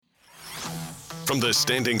From the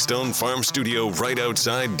Standing Stone Farm Studio right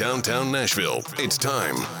outside downtown Nashville, it's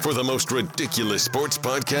time for the most ridiculous sports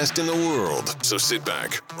podcast in the world. So sit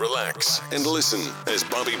back, relax, and listen as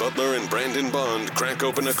Bobby Butler and Brandon Bond crack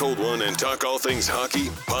open a cold one and talk all things hockey,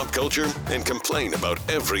 pop culture, and complain about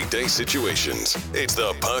everyday situations. It's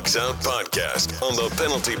the Pucks Out Podcast on the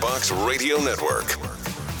Penalty Box Radio Network.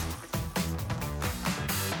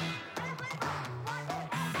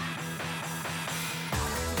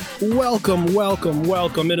 Welcome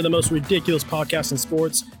into the most ridiculous podcast in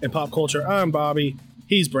sports and pop culture. I'm Bobby.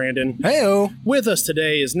 He's Brandon. Heyo. With us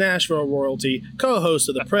today is Nashville royalty, co-host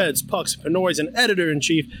of the Preds, Pucks, Pinoys, and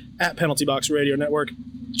editor-in-chief at Penalty Box Radio Network.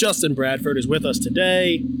 Justin Bradford is with us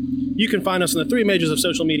today. You can find us on the three majors of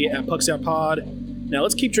social media at Pucks Out Pod. Now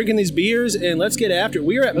let's keep drinking these beers and let's get after it.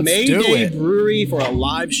 We are at Mayday Brewery for a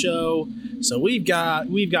live show. So we've got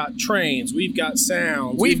trains, we've got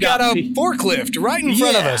sounds. We've got a forklift right in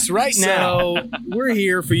front of us right now. So we're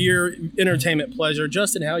here for your entertainment pleasure.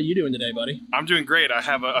 Justin, how are you doing today, buddy? I'm doing great. I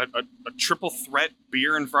have a triple threat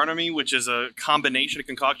beer in front of me, which is a combination of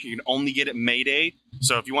concoction you can only get at Mayday.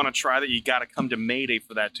 So if you want to try that, you got to come to Mayday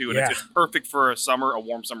for that too. And it's perfect for a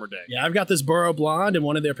warm summer day. Yeah, I've got this Burro Blonde and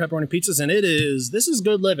one of their pepperoni pizzas, and this is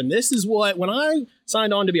good living. This is what, when I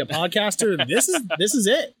signed on to be a podcaster, this is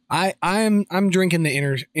it. I'm drinking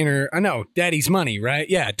the inner I know, Daddy's Money, right?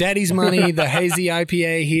 Yeah, Daddy's Money, the hazy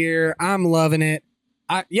IPA here. I'm loving it.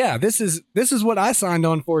 This is what I signed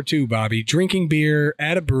on for too, Bobby. Drinking beer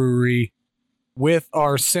at a brewery with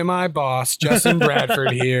our semi-boss Justin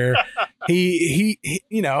Bradford here. He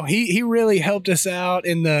really helped us out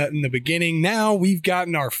in the beginning. Now we've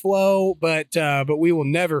gotten our flow, but we will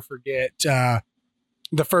never forget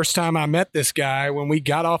the first time I met this guy when we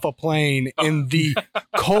got off a plane in the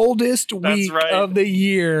coldest week of the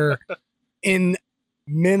year in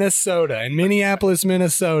Minneapolis,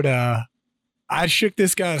 Minnesota. I shook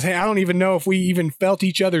this guy's hand. I don't even know if we even felt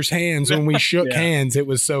each other's hands when we shook hands. It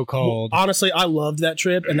was so cold. Honestly, I loved that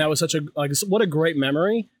trip, and that was what a great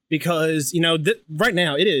memory. Because, right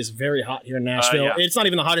now it is very hot here in Nashville. It's not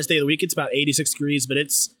even the hottest day of the week. It's about 86 degrees,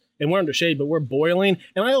 and we're under shade, but we're boiling.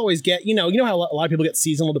 And I always get, you know how a lot of people get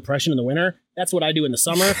seasonal depression in the winter? That's what I do in the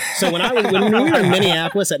summer. So when we were in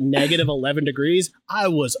Minneapolis at negative 11 degrees, I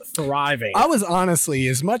was thriving. I was honestly,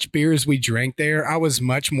 as much beer as we drank there, I was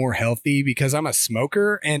much more healthy because I'm a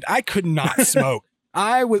smoker and I could not smoke.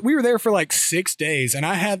 We were there for like 6 days and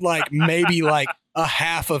I had maybe a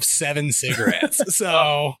half of 7 cigarettes.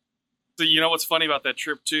 So you know what's funny about that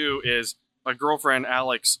trip too is my girlfriend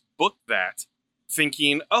Alex booked that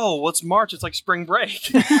thinking, oh, what's March? It's like spring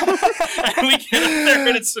break. And we get there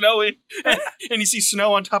and it's snowing. And you see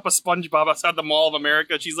snow on top of SpongeBob outside the Mall of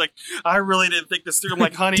America. She's like, I really didn't think this through. I'm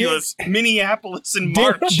like, honey, it was Minneapolis in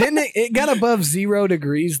March. Didn't it got above 0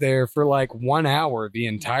 degrees there for 1 hour the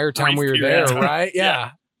entire time we were there, right?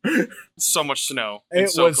 Yeah. So much snow.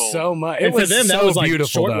 It so was cold. so much. And it was for them, so that was beautiful,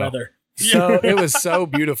 short though. weather. So it was so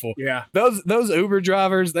beautiful. Yeah. Those Uber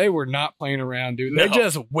drivers, they were not playing around, dude. They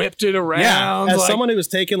just whipped it around. Yeah. As someone who was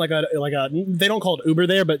taking they don't call it Uber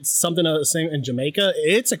there, but something the same in Jamaica,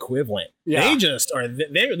 it's equivalent. Yeah. They just are,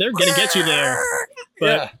 they're going to get you there.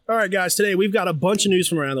 But all right, guys, today we've got a bunch of news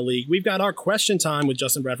from around the league. We've got our question time with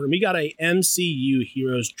Justin Bradford. And we got a MCU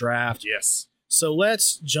Heroes draft. Yes. So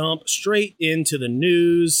let's jump straight into the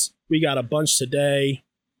news. We got a bunch today.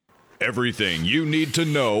 Everything you need to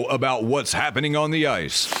know about what's happening on the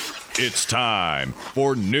ice. It's time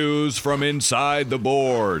for news from inside the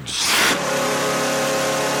boards.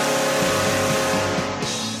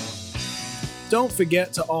 Don't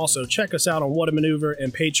forget to also check us out on What a Maneuver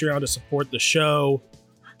and Patreon to support the show.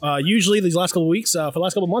 Usually these last couple of weeks, for the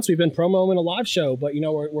last couple of months, we've been promoing a live show, but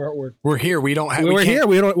we're here. We're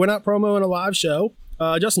not promoting a live show.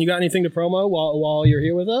 Justin, you got anything to promo while you're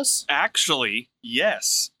here with us? Actually,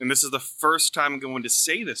 yes. And this is the first time I'm going to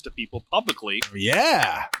say this to people publicly.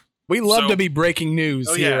 Yeah. We love to be breaking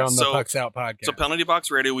news here on the Pucks Out podcast. So Penalty Box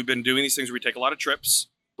Radio, we've been doing these things where we take a lot of trips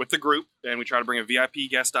with the group and we try to bring a VIP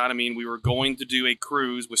guest on. I mean, we were going to do a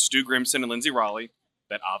cruise with Stu Grimson and Lindsay Raleigh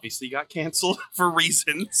that obviously got canceled for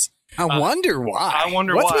reasons. I wonder why.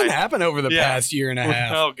 What's been happening over the past year and a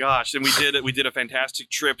half? Oh gosh. And we did a fantastic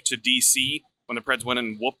trip to DC when the Preds went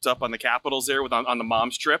and whooped up on the Capitals there on the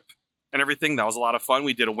mom's trip and everything. That was a lot of fun.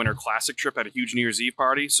 We did a Winter Classic trip at a huge New Year's Eve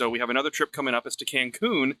party. So we have another trip coming up. It's to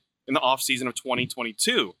Cancun in the off season of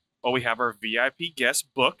 2022. Well, we have our VIP guest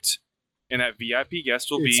booked, and that VIP guest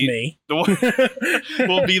will be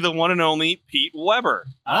the one and only Pete Weber.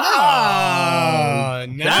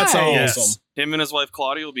 Nice. That's awesome. Him and his wife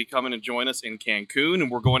Claudia will be coming and join us in Cancun, and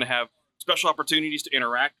we're going to have special opportunities to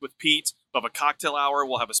interact with Pete. We'll have a cocktail hour.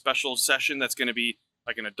 We'll have a special session that's going to be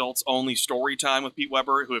like an adults-only story time with Pete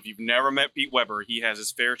Weber, who, if you've never met Pete Weber, he has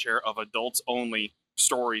his fair share of adults-only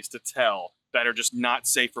stories to tell that are just not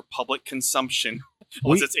safe for public consumption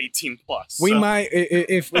unless it's 18 plus. We might,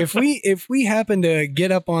 if we happen to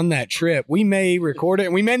get up on that trip, we may record it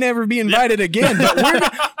and we may never be invited again, but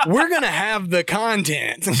we're going to have the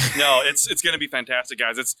content. No, it's going to be fantastic,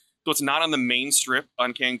 guys. So it's not on the main strip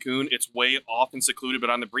on Cancun. It's way off and secluded, but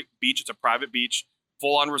on the beach. It's a private beach,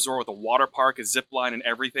 full-on resort with a water park, a zip line, and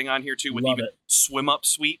everything on here, too, with Love even it. swim-up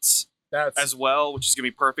suites as well, which is going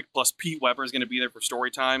to be perfect. Plus, Pete Weber is going to be there for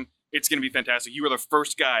story time. It's going to be fantastic. You were the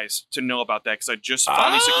first guys to know about that because I just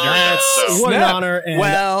finally secured that. So. What an honor. And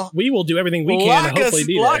well, we will do everything we can to hopefully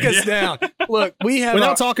be there. Lock us down. Look, we have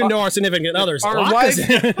Without talking to our significant others. Our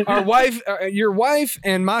wife, your wife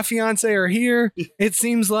and my fiance are here. It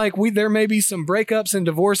seems like there may be some breakups and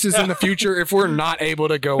divorces in the future if we're not able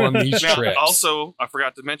to go on these Now, trips. also, I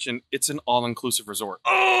forgot to mention, it's an all-inclusive resort.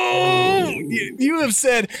 Oh, you have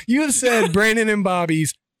said Brandon and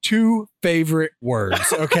Bobby's two favorite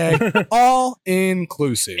words, okay? All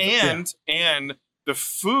inclusive. And the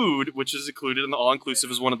food, which is included in the all-inclusive,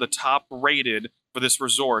 is one of the top rated for this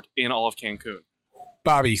resort in all of Cancun.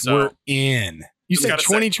 Bobby, So, we're in. You said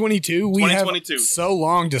 2022? We have 2022. so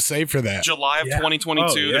long to save for that. July of 2022.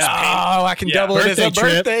 Oh, There's I can double it as a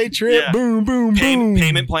birthday trip. Yeah. Boom, boom, boom.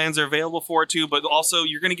 payment plans are available for it too, but also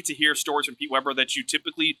you're going to get to hear stories from Pete Weber that you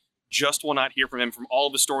typically just will not hear from him from all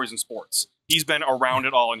of the stories in sports. He's been around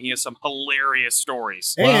it all, and he has some hilarious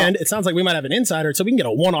stories. And it sounds like we might have an insider, so we can get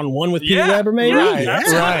a one-on-one with Pete Weber, maybe. Right.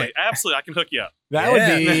 Absolutely. Absolutely. I can hook you up. That would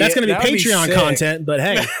be. That's going to be that would Patreon sick. content, but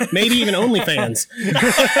hey, maybe even OnlyFans.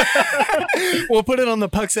 We'll put it on the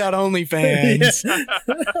Pucks Out OnlyFans.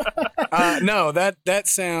 No, that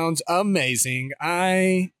sounds amazing.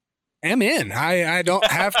 I am in. I don't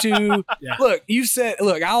have to. Yeah. Look, you said.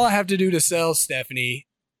 Look, all I have to do to sell Stephanie,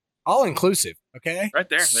 all inclusive. Okay, Right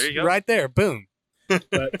there. There you go. Right there. Boom.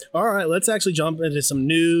 But all right, let's actually jump into some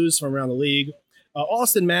news from around the league.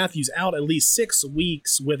 Austin Matthews out at least 6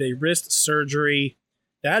 weeks with a wrist surgery.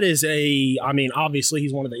 That is obviously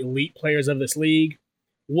he's one of the elite players of this league.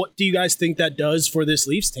 What do you guys think that does for this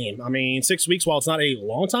Leafs team? I mean, 6 weeks, while it's not a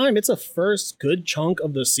long time, it's a first good chunk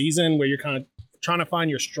of the season where you're kind of trying to find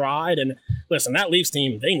your stride. And listen, that Leafs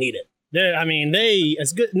team, they need it. They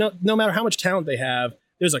as good. No matter how much talent they have,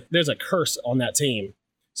 there's a curse on that team.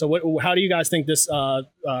 So how do you guys think this?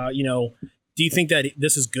 Do you think that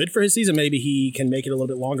this is good for his season? Maybe he can make it a little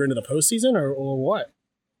bit longer into the postseason, or what?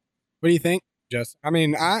 What do you think,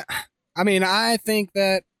 Justin? I think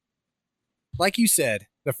that, like you said,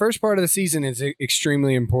 the first part of the season is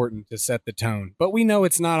extremely important to set the tone. But we know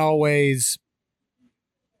it's not always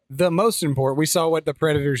the most important. We saw what the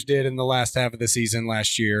Predators did in the last half of the season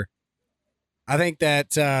last year. I think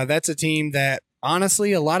that that's a team that,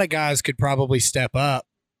 honestly, a lot of guys could probably step up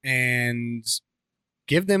and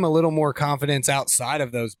give them a little more confidence outside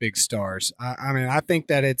of those big stars. I think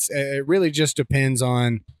that it really just depends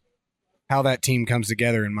on how that team comes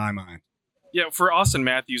together in my mind. Yeah, for Austin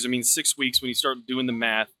Matthews, 6 weeks when you start doing the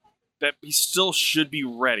math, that he still should be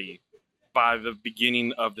ready by the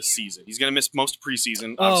beginning of the season. He's going to miss most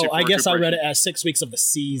preseason. Oh, I guess I read it as 6 weeks of the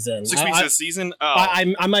season. 6 weeks of the season? Oh.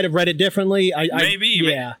 I might have read it differently. Maybe.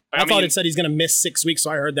 Yeah. I thought it said he's going to miss 6 weeks,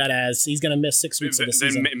 so I heard that as he's going to miss 6 weeks of the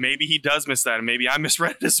season. Then maybe he does miss that, and maybe I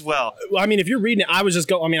misread it as well. Well, if you're reading it, I was just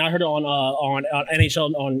I heard it on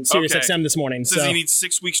NHL on Sirius XM this morning. It says he needs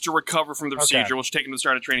 6 weeks to recover from the procedure, which will take him to the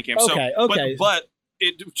start of training camp. Okay. But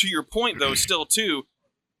to your point, though, still, too,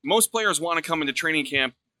 most players want to come into training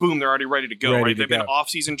camp. Boom, they're already ready to go, right? They've been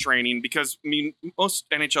off-season training because, most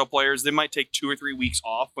NHL players, they might take 2 or 3 weeks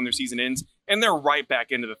off when their season ends, and they're right back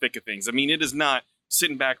into the thick of things. It is not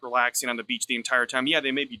sitting back, relaxing on the beach the entire time. Yeah,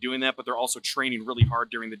 they may be doing that, but they're also training really hard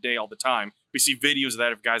during the day all the time. We see videos of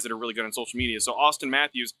that of guys that are really good on social media. So Austin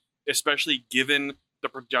Matthews, especially given the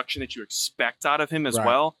production that you expect out of him as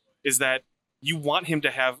well, is that you want him to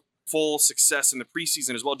have full success in the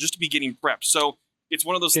preseason as well, just to be getting prepped. So it's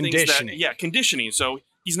one of those things that, conditioning. So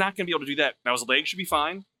he's not going to be able to do that. Now, his leg should be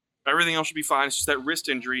fine. Everything else should be fine. It's just that wrist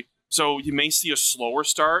injury. So you may see a slower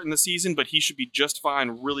start in the season, but he should be just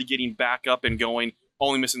fine really getting back up and going,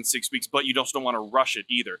 only missing 6 weeks. But you just don't want to rush it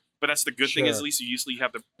either. But that's the good thing is at least you usually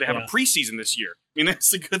have they have a preseason this year.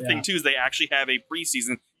 That's the good thing, too, is they actually have a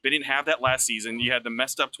preseason. They didn't have that last season. You had the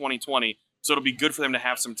messed up 2020. So it'll be good for them to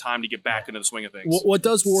have some time to get back into the swing of things. What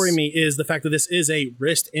does worry me is the fact that this is a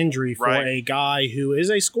wrist injury for a guy who is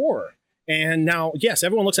a scorer. And now, yes,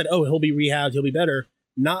 everyone looks at, he'll be rehabbed, he'll be better.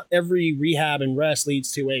 Not every rehab and rest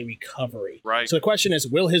leads to a recovery. Right. So the question is,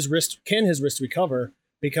 can his wrist recover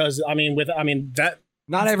because that.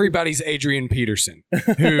 Not everybody's Adrian Peterson,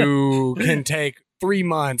 who can take 3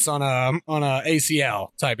 months on a ACL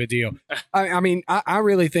type of deal. I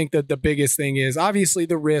really think that the biggest thing is obviously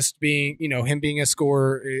the wrist being, him being a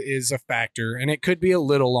scorer is a factor, and it could be a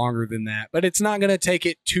little longer than that, but it's not going to take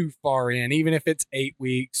it too far in, even if it's 8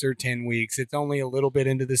 weeks or 10 weeks. It's only a little bit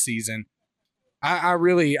into the season. I'm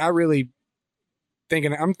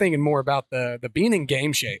thinking more about the being in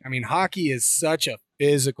game shape. I mean, hockey is such a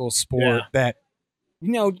physical sport that,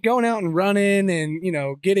 going out and running and,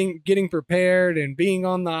 getting prepared and being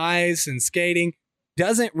on the ice and skating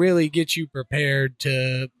doesn't really get you prepared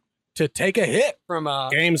to take a hit from a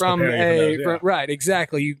games right.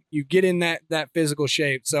 Exactly. You get in that physical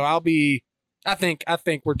shape. So I think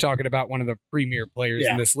we're talking about one of the premier players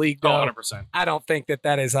in this league, though. 100%. I don't think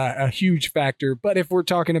that is a huge factor, but if we're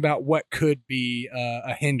talking about what could be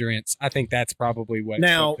a hindrance, I think that's probably what.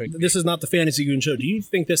 Now, could this is not the Fantasy Goon show. Do you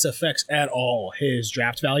think this affects at all his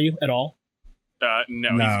draft value at all?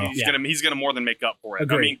 No. He's gonna more than make up for it.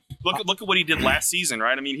 Agreed. I mean, look at what he did last season,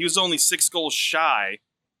 right? I mean, he was only 6 goals shy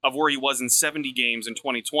of where he was in 70 games in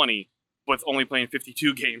 2020, with only playing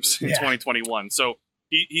 52 games in 2021. So.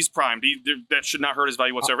 He's primed. That should not hurt his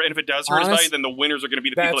value whatsoever. And if it does hurt his value, then the winners are going to be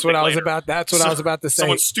the people that pick later. That's what I was about to say.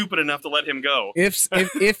 Someone's stupid enough to let him go.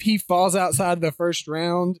 If he falls outside the first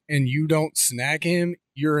round and you don't snag him,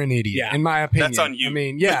 you're an idiot. In my opinion, that's on you.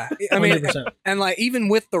 I mean, and like even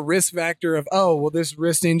with the risk factor of this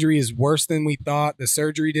wrist injury is worse than we thought. The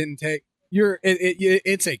surgery didn't take.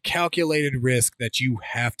 It's a calculated risk that you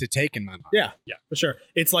have to take in my mind. Yeah, for sure.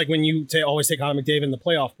 It's like when you always take Connor McDavid in the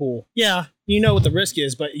playoff pool. Yeah, you know what the risk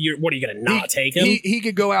is, but what are you going to not take him? He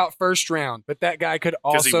could go out first round, but that guy could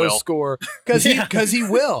also score because he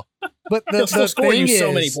will. But the thing is,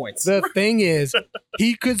 so many points. The thing is,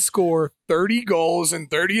 he could score 30 goals and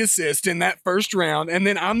 30 assists in that first round, and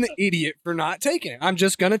then I'm the idiot for not taking it. I'm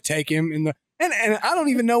just going to take him in the. And I don't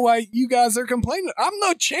even know why you guys are complaining. I'm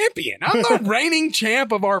the champion. I'm the reigning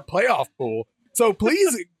champ of our playoff pool. So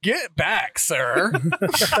please get back, sir.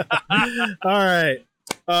 All right.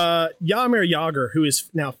 Jaromir Jagr, who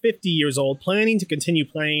is now 50 years old, planning to continue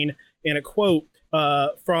playing. And a quote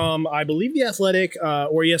from, I believe, The Athletic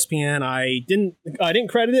or ESPN. I didn't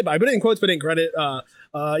credit it, but I put it in quotes, but didn't credit.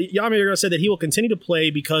 Jaromir Jagr said that he will continue to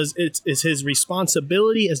play because it is his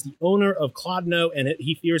responsibility as the owner of Kladno, and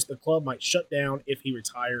he fears the club might shut down if he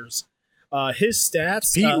retires. His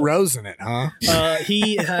stats, Pete Rose in it, huh?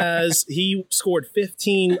 He scored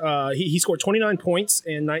 15. He scored 29 points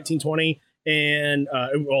in 1920. And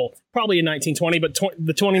probably in 1920, but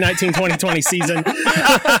the 2019-2020 season.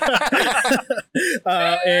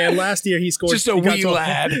 And last year he scored just a wee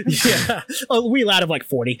lad. Yeah, a wee lad of like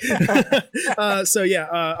 40.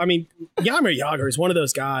 I mean, Jaromir Jagr is one of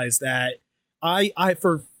those guys that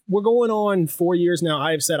we're going on 4 years now.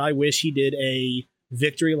 I've said I wish he did a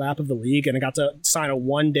victory lap of the league and I got to sign a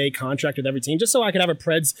 1-day contract with every team just so I could have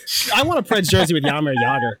I want a Preds jersey with Jaromir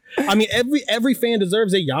Jagr. I mean, every fan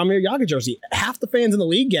deserves a Jaromir Jagr jersey. Half the fans in the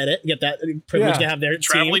league get that privilege to have their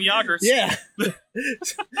traveling team. Jagrs. Yeah.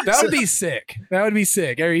 That would be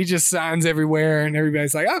sick. He just signs everywhere and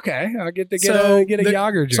everybody's like, okay, I'll get a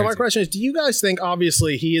Jagr jersey. So my question is, do you guys think,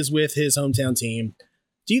 obviously he is with his hometown team,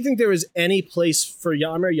 do you think there is any place for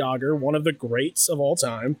Jaromir Jagr, one of the greats of all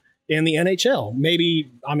time, in the NHL? Maybe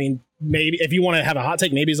if you want to have a hot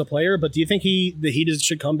take, maybe as a player, but do you think he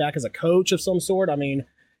should come back as a coach of some sort? I mean,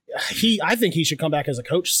 I think he should come back as a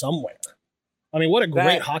coach somewhere. I mean, what a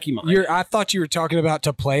great hockey mind. I thought you were talking about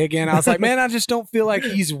to play again. I was like, man, I just don't feel like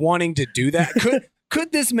he's wanting to do that.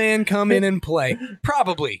 Could this man come in and play?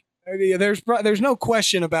 Probably. There's no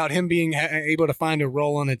question about him being able to find a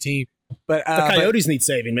role on a team. But the Coyotes need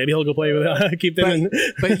saving. Maybe he'll go play with keep them in.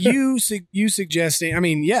 But you suggesting? I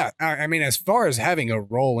mean, yeah. I mean, as far as having a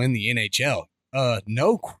role in the NHL,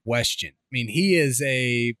 no question. I mean, he is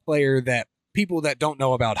a player that people that don't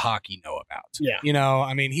know about hockey know about. Yeah.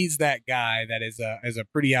 I mean, he's that guy that is a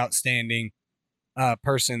pretty outstanding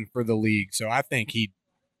person for the league. So I think the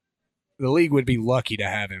league would be lucky to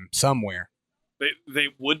have him somewhere. They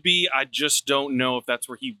would be. I just don't know if that's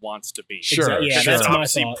where he wants to be. Sure. Exactly. Yeah, That's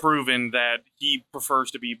obviously proven that he prefers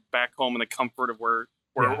to be back home in the comfort of where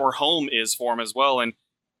home is for him as well. And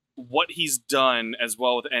what he's done as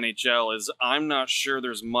well with NHL is I'm not sure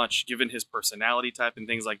there's much, given his personality type and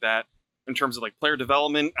things like that, in terms of like player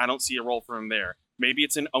development. I don't see a role for him there. Maybe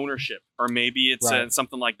it's in ownership, or maybe it's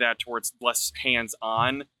something like that towards less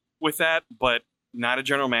hands-on with that, but not a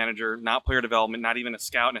general manager, not player development, not even a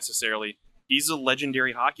scout necessarily. He's a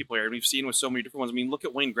legendary hockey player, and we've seen with so many different ones. I mean, look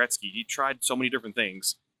at Wayne Gretzky. He tried so many different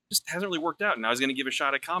things. Just hasn't really worked out. Now he's going to give a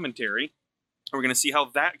shot at commentary. we're going to see how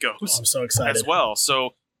that goes. Oh, I'm so excited as well.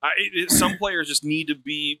 So some players just need to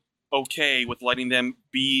be okay with letting them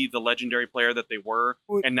be the legendary player that they were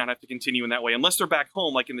and not have to continue in that way. Unless they're back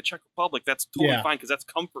home, like in the Czech Republic, that's totally fine because that's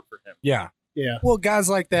comfort for him. Yeah. Yeah. Well, guys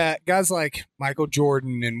like that, guys like Michael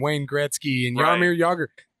Jordan and Wayne Gretzky and Jaromir Jagr,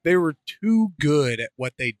 they were too good at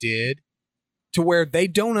what they did to where they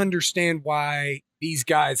don't understand why these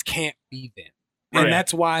guys can't be them. And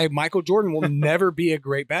that's why Michael Jordan will never be a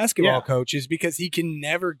great basketball coach, is because he can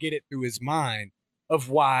never get it through his mind of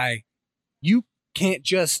why you can't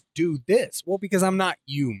just do this. Well, because I'm not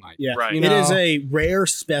you, Mike. Yeah, right. It is a rare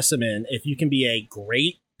specimen if you can be a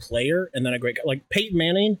great player and then a great, like Peyton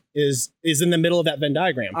Manning is in the middle of that Venn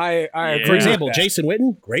diagram. I agree. For example, with that. Jason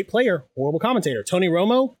Witten, great player, horrible commentator. Tony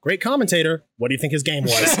Romo, great commentator. What do you think his game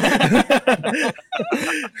was?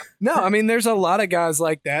 No, I mean, there's a lot of guys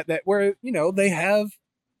like that where, you know, they have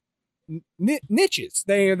niches.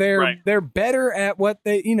 They're better at what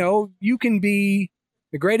they, you know, you can be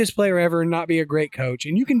the greatest player ever and not be a great coach,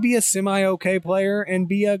 and you can be a semi-okay player and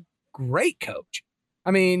be a great coach. I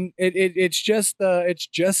mean, it's just a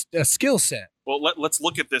skill set. Well, let's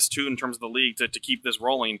look at this too in terms of the league to keep this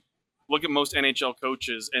rolling. Look at most NHL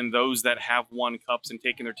coaches and those that have won cups and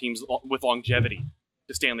taken their teams with longevity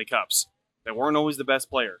to Stanley Cups. They weren't always the best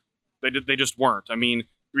player. They just weren't. I mean,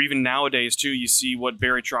 even nowadays too, you see what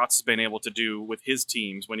Barry Trotz has been able to do with his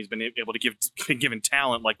teams when he's been able to given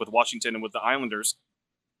talent, like with Washington and with the Islanders.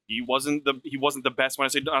 He wasn't the best. When I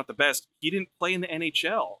say not the best, he didn't play in the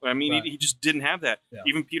NHL. I mean, he just didn't have that. Yeah.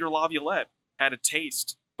 Even Peter Laviolette had a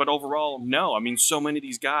taste, but overall, no. I mean, so many of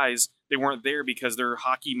these guys, they weren't there because their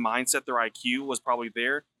hockey mindset, their IQ was probably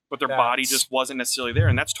there, but their body just wasn't necessarily there,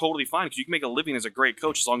 and that's totally fine because you can make a living as a great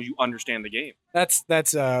coach as long as you understand the game. That's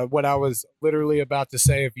what I was literally about to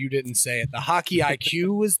say if you didn't say it. The hockey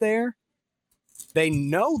IQ was there. They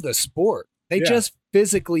know the sport. They just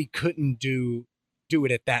physically couldn't do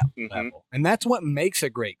it at that level. And that's what makes a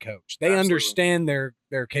great coach. They understand their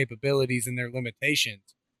capabilities and their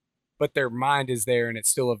limitations, but their mind is there and it's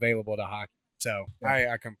still available to hockey. So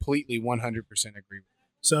I completely 100% agree with you.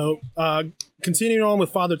 So continuing on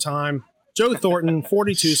with Father Time, Joe Thornton,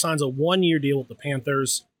 42, signs a 1-year deal with the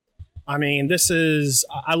Panthers. I mean,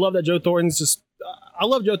 I love that Joe Thornton's I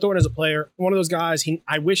love Joe Thornton as a player. One of those guys,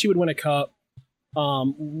 I wish he would win a cup.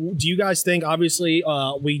 Do you guys think, obviously,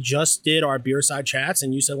 we just did our beer side chats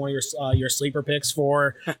and you said one of your sleeper picks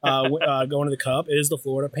for going to the cup is the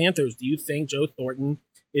Florida Panthers. Do you think Joe Thornton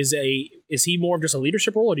is he more of just a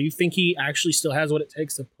leadership role, or do you think he actually still has what it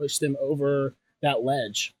takes to push them over that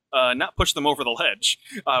ledge? Not push them over the ledge,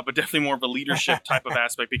 but definitely more of a leadership type of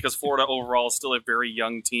aspect, because Florida overall is still a very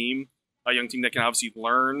young team that can obviously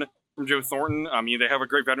learn from Joe Thornton. I mean, they have a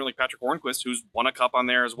great veteran like Patrick Hornquist, who's won a cup on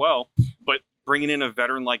there as well, but bringing in a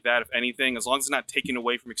veteran like that, if anything, as long as it's not taking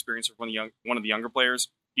away from experience of one of the younger players,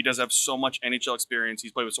 he does have so much NHL experience.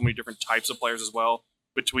 He's played with so many different types of players as well,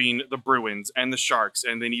 between the Bruins and the Sharks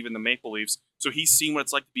and then even the Maple Leafs. So he's seen what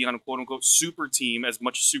it's like to be on a quote-unquote super team, as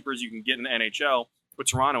much super as you can get in the NHL with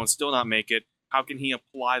Toronto and still not make it. How can he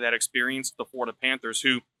apply that experience to the Florida Panthers,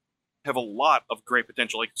 who have a lot of great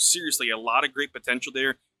potential? Like, seriously, a lot of great potential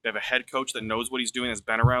there. They have a head coach that knows what he's doing, has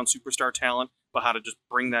been around superstar talent, but how to just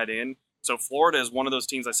bring that in. So Florida is one of those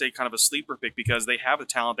teams, I say, kind of a sleeper pick, because they have the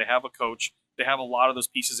talent, they have a coach, they have a lot of those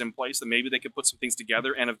pieces in place that maybe they could put some things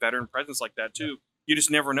together, and a veteran presence like that too. You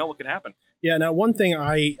just never know what could happen. Yeah. Now, one thing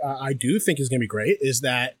I do think is going to be great is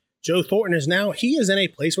that Joe Thornton he is in a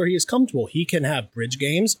place where he is comfortable. He can have bridge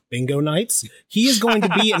games, bingo nights. He is going to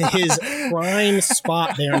be in his prime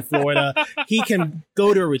spot there in Florida. He can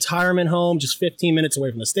go to a retirement home just 15 minutes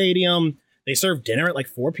away from the stadium. They serve dinner at like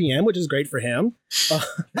 4 p.m., which is great for him.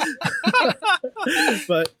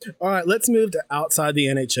 But all right, let's move to outside the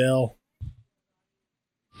NHL.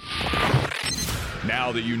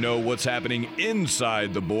 Now that you know what's happening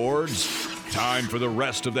inside the boards, time for the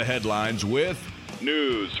rest of the headlines with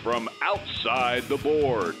news from outside the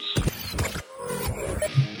boards.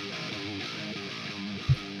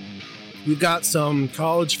 We've got some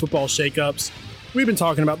college football shakeups. We've been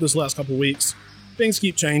talking about this the last couple of weeks. Things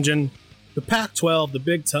keep changing. The Pac-12, the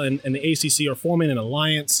Big Ten, and the ACC are forming an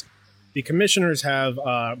alliance. The commissioners have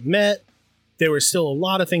met. There were still a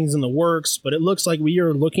lot of things in the works, but it looks like we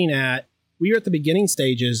are at the beginning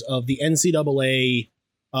stages of the NCAA,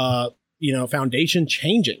 foundation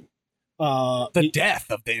changing. The death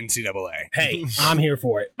of the NCAA. Hey, I'm here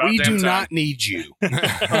for it. We do not need you.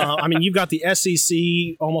 I mean, you've got the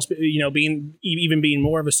SEC almost, being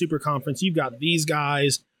more of a super conference. You've got these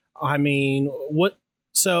guys. I mean, what?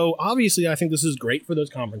 So obviously, I think this is great for those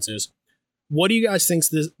conferences. What do you guys think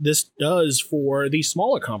this does for these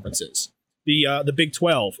smaller conferences? the Big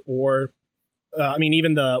 12 or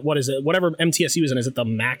even whatever MTSU is in, is it the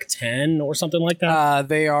MAC 10 or something like that?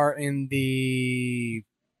 They are in the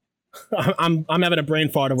I'm having a brain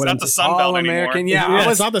fart of what It's I'm not the Sun Belt All-American. anymore. Yeah,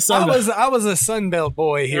 it's not the Sun Belt. I was a Sun Belt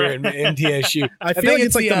boy here in MTSU. I feel think like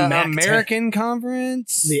it's like the MAC American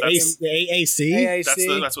Conference. the That's- AAC.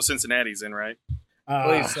 AAC. That's what Cincinnati's in, right?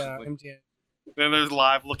 Please, MTSU. Then there's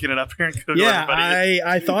live looking it up here and Google Yeah, everybody.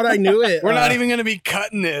 I thought I knew it. We're not even going to be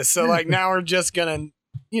cutting this. So like now we're just going to,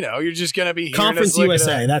 you're just going to be hearing Conference us look it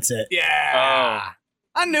USA. up. That's it. Yeah.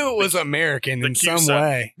 I knew it was American the in some CUSA.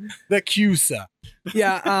 way. The CUSA.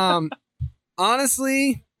 Yeah.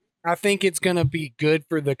 Honestly, I think it's going to be good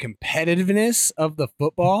for the competitiveness of the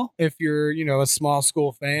football. If you're, a small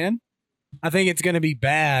school fan, I think it's going to be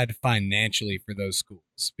bad financially for those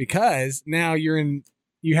schools because now you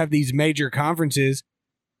have these major conferences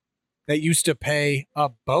that used to pay a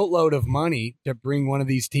boatload of money to bring one of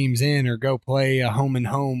these teams in or go play a home and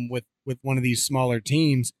home with one of these smaller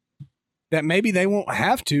teams that maybe they won't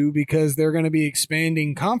have to because they're going to be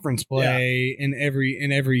expanding conference play in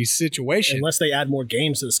every situation. Unless they add more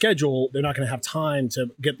games to the schedule, they're not going to have time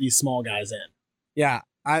to get these small guys in. Yeah,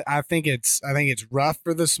 I think it's rough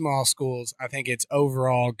for the small schools. I think it's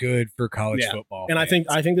overall good for college football. And fans.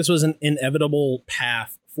 I think this was an inevitable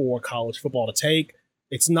path for college football to take.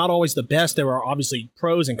 It's not always the best. There are obviously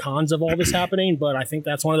pros and cons of all this happening, but I think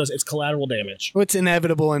that's one of those. It's collateral damage. It's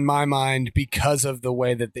inevitable in my mind because of the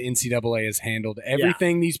way that the NCAA has handled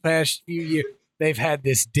everything these past few years. They've had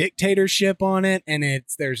this dictatorship on it, and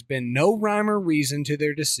there's been no rhyme or reason to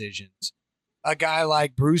their decisions. A guy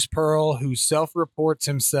like Bruce Pearl, who self-reports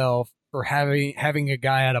himself for having a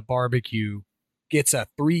guy at a barbecue, gets a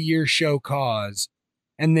 3-year show cause.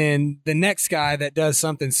 And then the next guy that does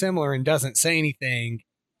something similar and doesn't say anything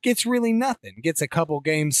gets really nothing. Gets a couple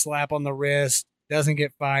games slap on the wrist, doesn't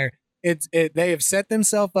get fired. They have set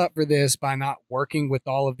themselves up for this by not working with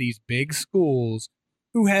all of these big schools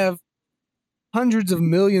who have hundreds of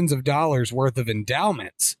millions of dollars worth of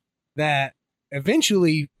endowments that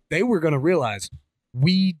eventually they were going to realize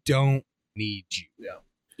we don't need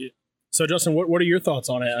you. So, Justin, what are your thoughts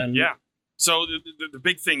on it? And Yeah. So the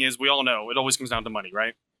big thing is we all know it always comes down to money, right?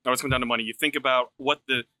 It always comes down to money. You think about what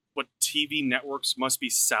TV networks must be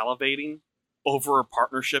salivating over a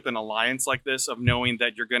partnership and alliance like this of knowing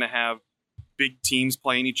that you're going to have big teams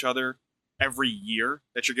playing each other every year,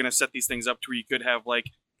 that you're going to set these things up to where you could have, like,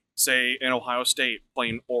 say, an Ohio State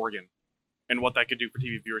playing Oregon and what that could do for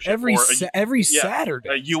TV viewership. Every Saturday.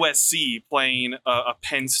 A USC playing a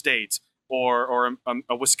Penn State or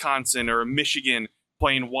a Wisconsin or a Michigan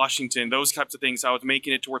playing Washington, those types of things, how it's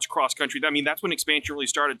making it towards cross country. I mean, that's when expansion really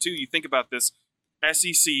started too. You think about this,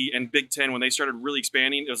 SEC and Big Ten, when they started really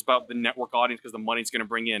expanding, it was about the network audience because the money's going to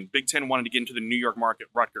bring in. Big Ten wanted to get into the New York market,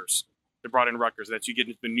 Rutgers. They brought in Rutgers. That's you get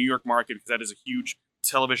into the New York market because that is a huge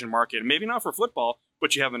television market. And maybe not for football,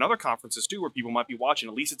 but you have in other conferences too where people might be watching.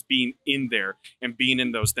 At least it's being in there and being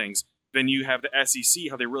in those things. Then you have the SEC,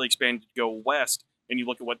 how they really expanded to go west. And you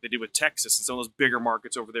look at what they did with Texas and some of those bigger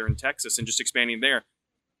markets over there in Texas and just expanding there.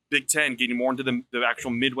 Big Ten, getting more into the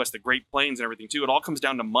actual Midwest, the Great Plains and everything too. It all comes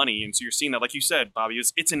down to money. And so you're seeing that, like you said, Bobby,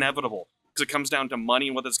 it's inevitable because it comes down to money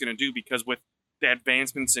and what that's going to do, because with the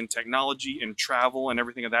advancements in technology and travel and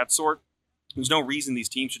everything of that sort, there's no reason these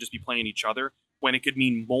teams should just be playing each other when it could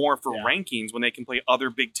mean more for rankings when they can play other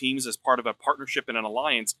big teams as part of a partnership and an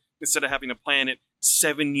alliance instead of having to plan it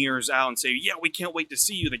 7 years out and say, yeah, we can't wait to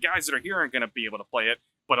see you. The guys that are here aren't going to be able to play it,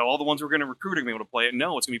 but all the ones we're going to recruit are going to be able to play it.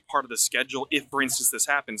 No, it's going to be part of the schedule if, for instance, this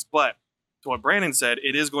happens. But to what Brandon said,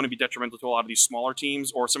 it is going to be detrimental to a lot of these smaller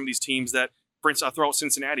teams or some of these teams that, for instance, I'll throw out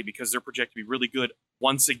Cincinnati because they're projected to be really good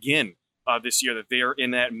once again this year, that they're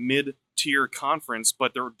in that mid-tier conference,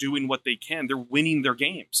 but they're doing what they can. They're winning their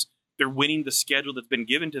games. They're winning the schedule that's been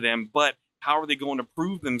given to them, but how are they going to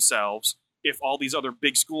prove themselves if all these other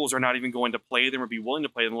big schools are not even going to play them or be willing to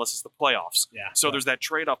play them unless it's the playoffs? So there's that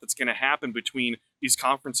trade-off that's going to happen between these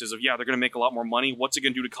conferences of, they're going to make a lot more money. What's it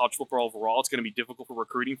going to do to college football overall? It's going to be difficult for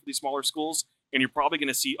recruiting for these smaller schools, and you're probably going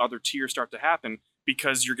to see other tiers start to happen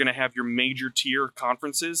because you're going to have your major tier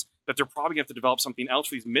conferences that they're probably going to have to develop something else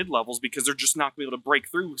for these mid-levels because they're just not going to be able to break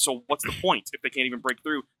through. So what's the point if they can't even break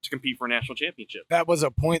through to compete for a national championship? That was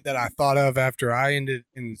a point that I thought of after I ended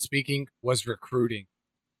in speaking, was recruiting.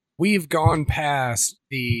 We've gone past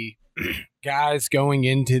the guys going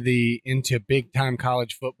into big time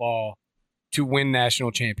college football to win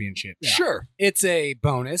national championships. Yeah. Sure, it's a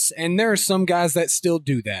bonus, and there are some guys that still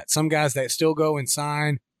do that. Some guys that still go and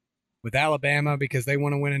sign with Alabama because they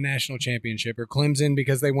want to win a national championship, or Clemson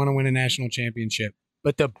because they want to win a national championship.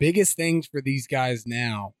 But the biggest things for these guys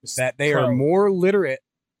now is that they are more literate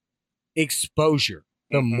exposure.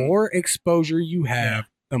 The more exposure you have,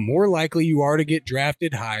 the more likely you are to get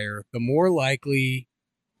drafted higher, the more likely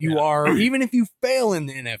you are, even if you fail in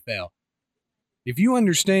the NFL. If you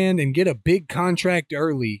understand and get a big contract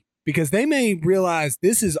early, because they may realize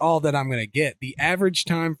this is all that I'm going to get. The average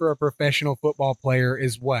time for a professional football player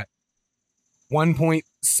is what?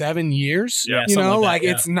 1.7 years? Yeah, you know, like that,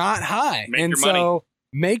 it's not high. Make and your so money.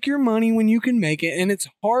 make your money when you can make it. And it's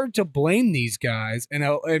hard to blame these guys.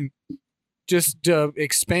 And just to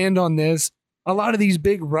expand on this, a lot of these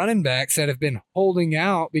big running backs that have been holding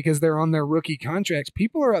out because they're on their rookie contracts,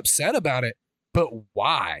 people are upset about it. But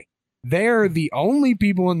why? They're the only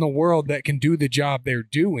people in the world that can do the job they're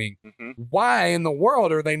doing. Why in the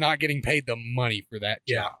world are they not getting paid the money for that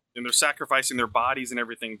job? And they're sacrificing their bodies and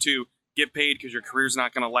everything too. Get paid because your career's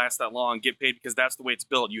not going to last that long. Get paid because that's the way it's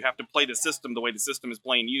built. You have to play the system the way the system is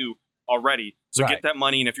playing you already. So Right. get that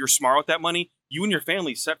money, and if you're smart with that money, you and your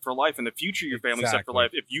family set for life. In the future, your family set for Exactly.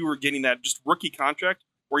 life. If you were getting that just rookie contract,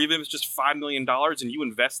 or even if it's just $5 million and you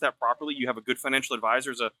invest that properly, you have a good financial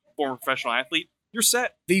advisor as a former professional athlete, you're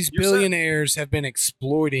set. These You're set. billionaires have been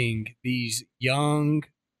exploiting these young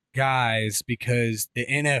guys because the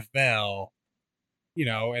NFL, you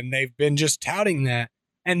know, and they've been just touting that.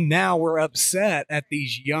 And now we're upset at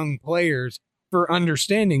these young players for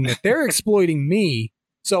understanding that they're exploiting me.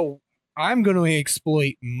 So I'm going to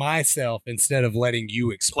exploit myself instead of letting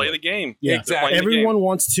you exploit. Play the game. Yeah, Exactly. They're playing the everyone game.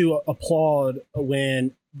 wants to applaud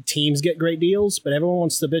when teams get great deals, but everyone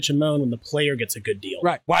wants to bitch and moan when the player gets a good deal.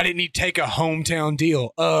 Right. Why didn't he take a hometown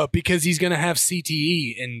deal? Because he's going to have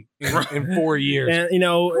CTE in 4 years. And you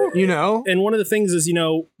know, and one of the things is,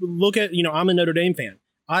 look at, I'm a Notre Dame fan.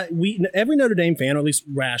 Every Notre Dame fan, or at least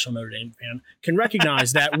rational Notre Dame fan, can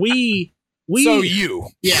recognize that we so you.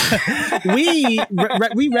 Yeah,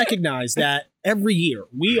 we recognize that every year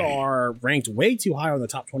we are ranked way too high on the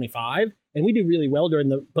top 25, and we do really well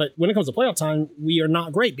but when it comes to playoff time, we are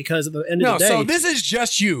not great because at the end of the day. So this is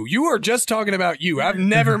just you. You are just talking about you. I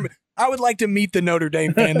would like to meet the Notre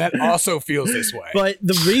Dame fan that also feels this way. But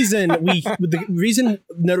the reason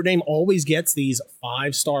Notre Dame always gets these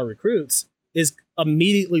 5-star recruits is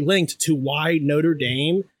immediately linked to why Notre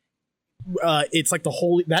Dame. It's like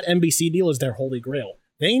that NBC deal is their holy grail.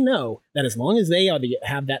 They know that as long as they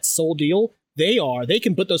have that sole deal, they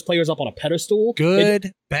can put those players up on a pedestal.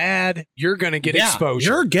 Good, bad, you're going to get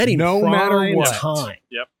exposure. You're getting no matter prime what. time.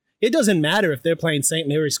 Yep. It doesn't matter if they're playing St.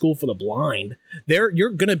 Mary's School for the Blind. You're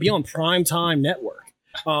going to be on prime time network.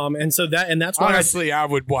 And that's why Honestly, I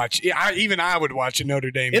would watch. I would watch a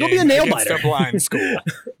Notre Dame. It'll game be a nail against biter. a blind school.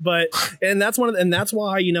 that's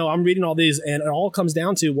why I'm reading all these, and it all comes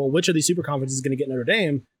down to, well, which of these super conferences is going to get Notre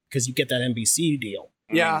Dame, because you get that NBC deal.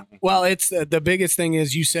 Yeah. Well, it's the biggest thing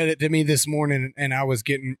is you said it to me this morning, and I was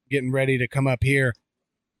getting ready to come up here.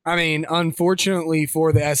 I mean, unfortunately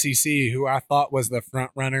for the SEC, who I thought was the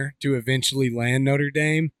front runner to eventually land Notre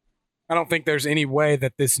Dame, I don't think there's any way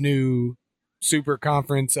that this new super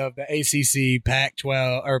conference of the ACC,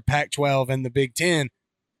 Pac-12, and the Big Ten,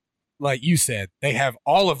 like you said, they have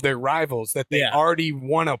all of their rivals that they already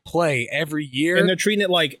want to play every year. And they're treating it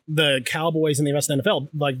like the Cowboys and the rest of the NFL.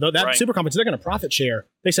 Like that Right. super conference, they're going to profit share.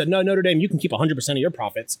 They said, no, Notre Dame, you can keep 100% of your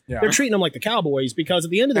profits. Yeah. They're treating them like the Cowboys because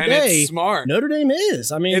at the end of the And day, it's smart. Notre Dame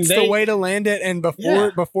is. I mean, It's the way to land it. And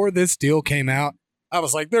before this deal came out, I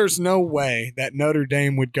was like, there's no way that Notre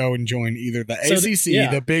Dame would go and join either the ACC,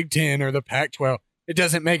 the Big Ten, or the Pac-12. It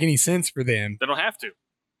doesn't make any sense for them. They don't have to.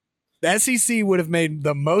 The SEC would have made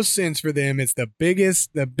the most sense for them. It's the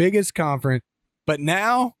biggest conference. But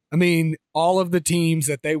now, I mean, all of the teams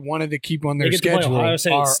that they wanted to keep on they their get to play schedule Ohio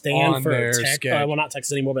State, are on Stanford, their schedule. well, not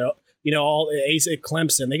Texas anymore, but all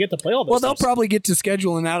Clemson. They get to play all those. Well, they'll teams. probably get to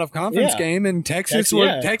schedule an out-of-conference Yeah. game, and Texas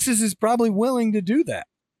is probably willing to do that.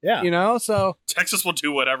 Yeah. So Texas will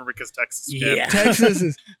do whatever because Texas can. Yeah. Texas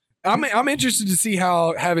is. I'm interested to see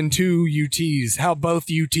how having two UTs, how both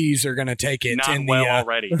UTs are going to take it. Not in well the,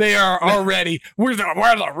 already. They are already. We're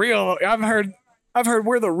the real. I've heard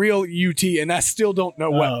we're the real UT, and I still don't know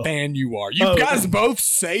what fan you are. You guys both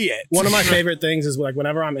say it. One of my favorite things is like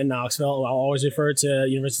whenever I'm in Knoxville, I'll always refer to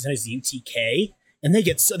University of Tennessee as UTK, and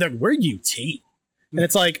they're like, we're UT, and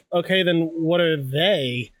it's like, okay, then what are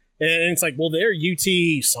they? And it's like, well, they're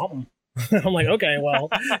UT something. I'm like, okay, well,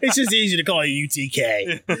 it's just easy to call it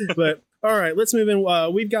UTK. But all right, let's move in.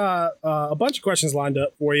 We've got a bunch of questions lined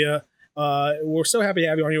up for you. We're so happy to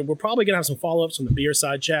have you on here. We're probably gonna have some follow-ups from the beer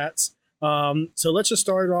side chats. So let's just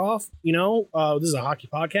start it off. This is a hockey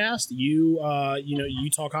podcast. You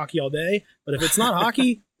talk hockey all day, but if it's not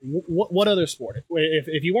hockey, what other sport?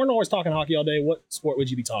 If you weren't always talking hockey all day, what sport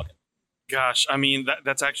would you be talking? Gosh, I mean,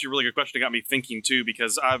 that's actually a really good question. It got me thinking, too,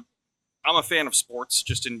 because I'm a fan of sports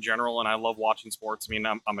just in general, and I love watching sports. I mean,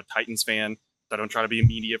 I'm a Titans fan. I don't try to be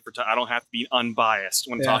immediate I don't have to be unbiased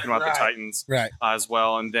when talking about the Titans as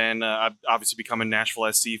well. And then I've obviously become a Nashville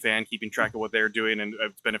SC fan, keeping track of what they're doing, and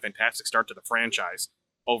it's been a fantastic start to the franchise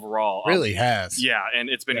overall. Really has. Yeah, and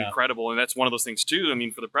it's been incredible. And that's one of those things too. I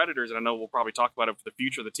mean, for the Predators, and I know we'll probably talk about it for the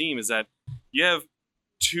future of the team, is that you have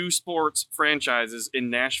 2 sports franchises in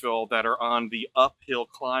Nashville that are on the uphill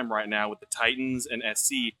climb right now with the Titans and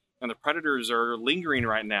SC, and the Predators are lingering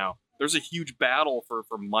right now. There's a huge battle for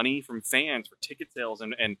money from fans, for ticket sales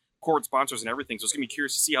and court sponsors and everything. So it's going to be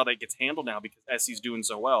curious to see how that gets handled now because SC's doing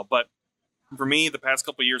so well. But for me, the past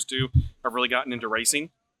couple of years too, I've really gotten into racing,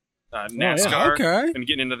 NASCAR, and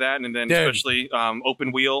getting into that. And then especially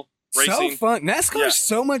open wheel racing. So fun. NASCAR is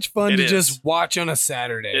so much fun to just watch on a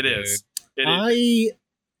Saturday. It is. I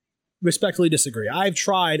respectfully disagree. I've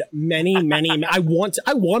tried many. I want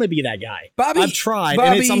to be that guy. Bobby, I've tried,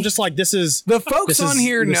 and I'm just like, this is the folks on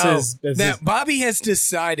here know that Bobby has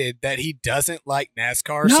decided that he doesn't like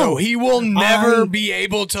NASCAR, so he will never be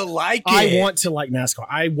able to like it. I want to like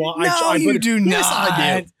NASCAR. You do not. Yes,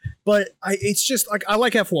 I do. But it's just like I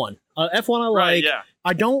like F1. F1 I like. Right, yeah.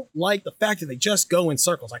 I don't like the fact that they just go in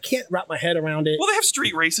circles. I can't wrap my head around it. Well, they have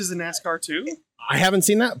street races in NASCAR too. I haven't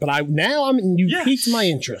seen that, but you piqued my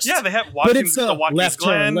interest. Yeah, they have but it's the left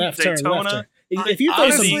turn, Glen, left turn, Daytona. left turn. If you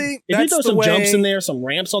throw some jumps in there, some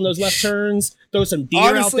ramps on those left turns, throw some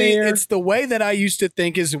deer out there. It's the way that I used to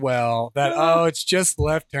think as well. That it's just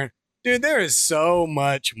left turn. Dude, there is so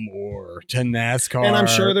much more to NASCAR. And I'm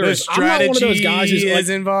sure there's I'm not one of those guys who's like,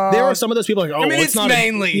 involved. There are some of those people like, it's not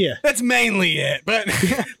mainly. That's mainly it. But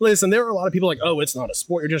listen, there are a lot of people like, it's not a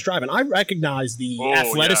sport. You're just driving. I recognize the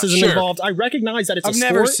athleticism involved. I recognize that it's a sport.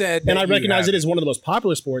 I've never said that, and I recognize it is one of the most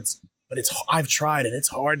popular sports. But I've tried it. It's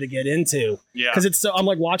hard to get into. Yeah. Because it's so I'm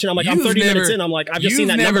like watching. I'm like I'm 30 minutes in. I'm like I've just seen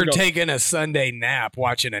that number go. You've never taken a Sunday nap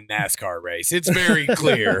watching a NASCAR race. It's very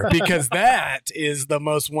clear because that is the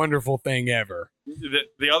most wonderful thing ever.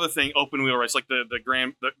 The other thing, open wheel race, like the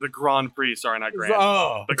Grand Prix. Sorry, not Grand.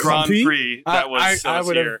 Oh, the Grand Prix. That was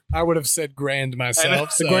I would have said Grand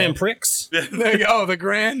myself. The Grand Prix. The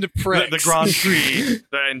Grand Prix. The Grand Prix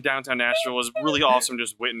in downtown Nashville was really awesome.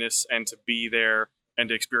 Just witness and to be there. And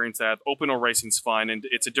to experience that. Open wheel racing's fun, and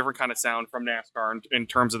it's a different kind of sound from NASCAR in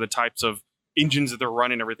terms of the types of engines that they're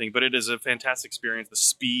running and everything, but it is a fantastic experience, the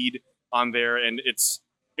speed on there, and it's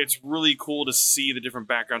really cool to see the different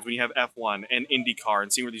backgrounds when you have F1 and IndyCar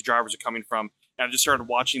and seeing where these drivers are coming from. And I just started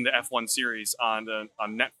watching the F1 series on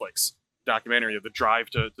Netflix documentary of the Drive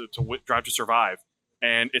to Survive,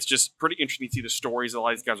 and it's just pretty interesting to see the stories that a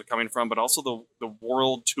lot of these guys are coming from, but also the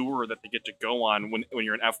world tour that they get to go on when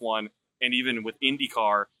you're in F1. And even with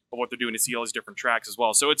IndyCar, of what they're doing to see all these different tracks as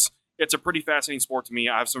well. So it's a pretty fascinating sport to me.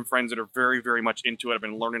 I have some friends that are very, very much into it. I've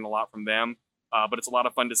been learning a lot from them, but it's a lot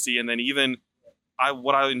of fun to see. And then even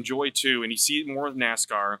what I enjoy too, and you see it more with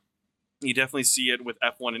NASCAR, you definitely see it with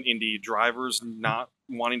F1 and Indy drivers not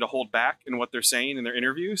wanting to hold back in what they're saying in their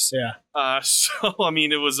interviews. Yeah. So I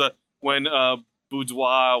mean, it was when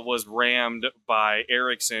Boudoir was rammed by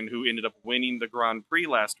Ericsson, who ended up winning the Grand Prix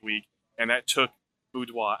last week, and that took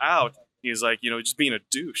Boudoir out. He's like, just being a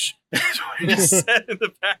douche. That's what he just said in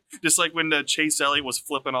the back. Just like when Chase Elliott was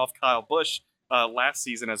flipping off Kyle Busch last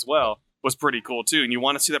season as well, was pretty cool too. And you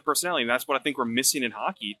want to see that personality. And that's what I think we're missing in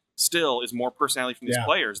hockey still is more personality from these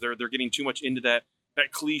players. They're getting too much into that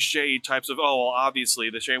cliche types of,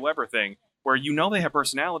 obviously the Shea Weber thing, where they have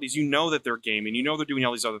personalities, that they're gaming, they're doing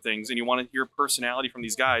all these other things, and you want to hear personality from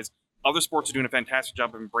these guys. Other sports are doing a fantastic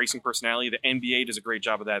job of embracing personality. The NBA does a great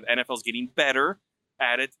job of that. The NFL is getting better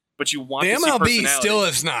at it. But you want the to see MLB personality. still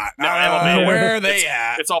is not. No, MLB, where are they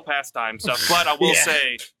at? It's all pastime stuff. But I will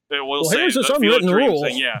say, here's the some Field written of Dreams rule.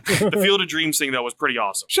 thing. Yeah, the Field of Dreams thing though was pretty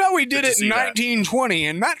awesome. So we did it in 1920,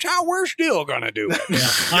 and that's how we're still gonna do it.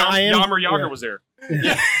 Jaromir Jagr was there.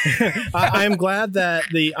 Yeah. I am glad that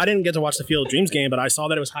I didn't get to watch the Field of Dreams game, but I saw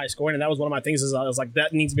that it was high scoring, and that was one of my things. Is I was like,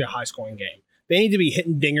 that needs to be a high scoring game. They need to be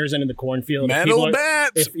hitting dingers into the cornfield. Metal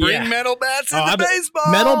bats. Bring metal bats into baseball.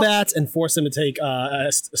 Metal bats and force them to take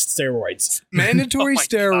steroids. Mandatory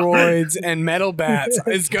steroids and metal bats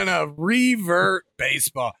is going to revert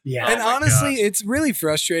baseball. Yeah. And honestly, it's really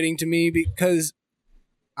frustrating to me because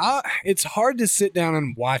it's hard to sit down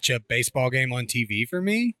and watch a baseball game on TV for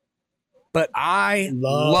me. But I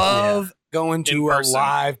love going to a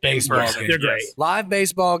live baseball game. They're great. Live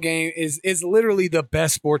baseball game is literally the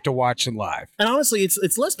best sport to watch in live. And honestly,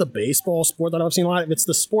 it's less the baseball sport that I've seen live. It's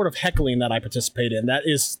the sport of heckling that I participate in. That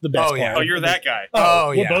is the best part. Oh, you're that guy.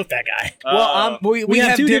 We're both that guy. Well, we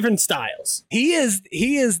have two different styles. He is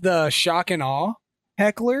the shock and awe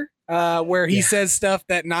heckler. where he says stuff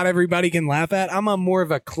that not everybody can laugh at. I'm a more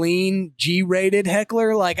of a clean G-rated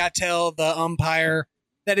heckler. Like I tell the umpire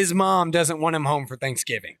that his mom doesn't want him home for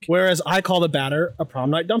Thanksgiving. Whereas I call the batter a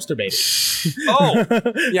prom night dumpster baby. Oh,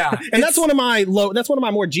 Yeah, And that's one of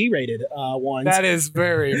my more G-rated ones. that is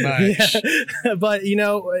very much. Yeah. But He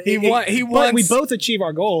but we wants. both achieve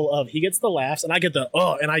our goal of he gets the laughs and I get the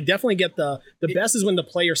and I definitely get the best is when the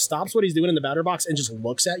player stops what he's doing in the batter box and just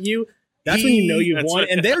looks at you. That's when you know you've won,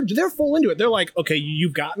 and they're full into it. They're like, okay,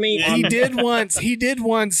 you've got me. He did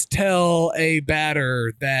once tell a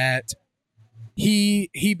batter that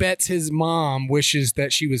he bets his mom wishes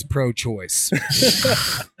that she was pro-choice.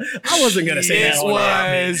 I wasn't gonna say that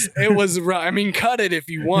one. It was right. I mean, cut it if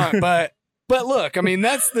you want, but look, I mean,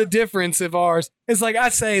 that's the difference of ours. It's like I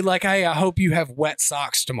say, like, hey, I hope you have wet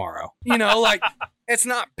socks tomorrow. Like it's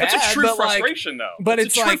not bad. that's a true but frustration, though. But It's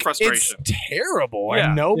it's a true like frustration. it's terrible, Yeah.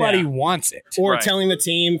 and nobody Yeah. wants it. Or Right. telling the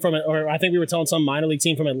team or I think we were telling some minor league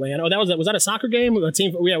team from Atlanta. Oh, was that a soccer game? A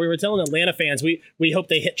team? Yeah, we were telling Atlanta fans we hope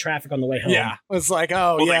they hit traffic on the way home. Yeah, it's like,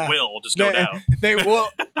 oh Well, yeah, they will, just no doubt. They will.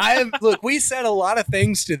 Look. We said a lot of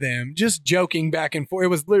things to them, just joking back and forth. It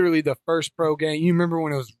was literally the first pro game. You remember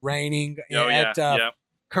when it was raining Oh, at yeah.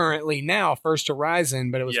 currently now First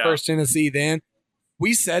Horizon, but it was Yeah. First Tennessee then.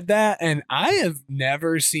 We said that, and I have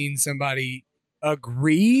never seen somebody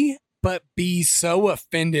agree but be so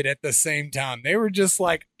offended at the same time. They were just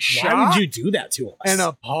like shocked Why would you do that to us? and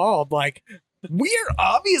appalled. Like, we're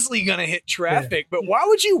obviously going to hit traffic, but why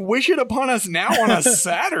would you wish it upon us now on a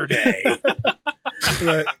Saturday?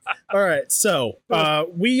 Right. All right. So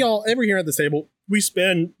we all every here at this table we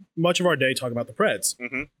spend much of our day talking about the Preds.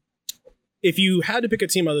 Mhm. If you had to pick a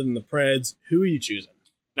team other than the Preds, who are you choosing?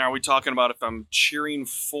 Now, are we talking about if I'm cheering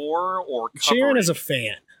for or covering? Cheering as a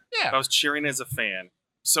fan. I was cheering as a fan.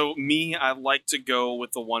 So me, I like to go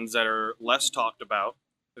with the ones that are less talked about,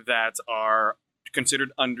 that are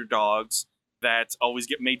considered underdogs, that always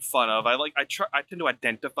get made fun of. I tend to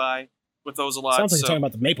identify with those a lot. Sounds like you're talking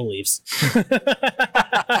about the Maple Leafs.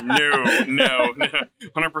 No,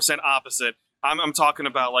 100% opposite. I'm talking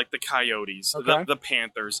about like the Coyotes, Okay. the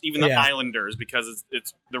Panthers, even the Yeah. Islanders, because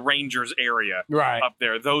it's the Rangers area Right. up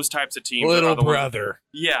there. Those types of teams. Little are the ones- brother.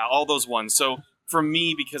 yeah, all those ones. So for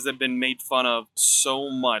me, because they've been made fun of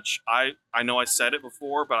so much, I know I said it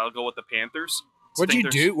before, but I'll go with the Panthers. What'd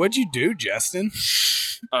you do, Justin?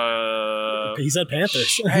 He said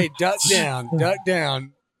Panthers. Hey, duck down.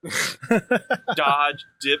 Dodge,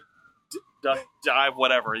 dip, duck, dive,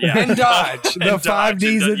 whatever. Yeah, And dodge. The And 5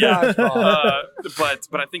 Ds of yeah. dodgeball.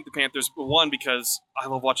 But I think the Panthers, one, because I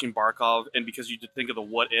love watching Barkov, and because you think of the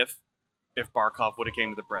what if Barkov would have came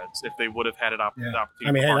to the Preds, if they would have had the opportunity.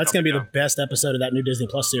 I mean, hey, for that's Barkov going to be to the come. best episode of that new Disney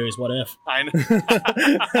Plus series. What if? I know.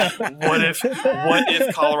 what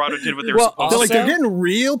if Colorado did what they were Well, supposed They're to? like they're getting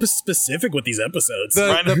real specific with these episodes.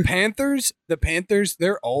 The Panthers,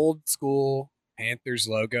 their old school Panthers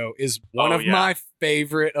logo is one Oh, of yeah. my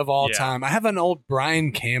favorite of all Yeah. time. I have an old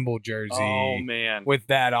Brian Campbell jersey Oh man, with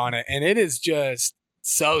that on it, and it is just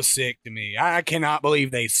so sick to me. I cannot believe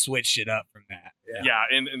they switched it up from that. yeah,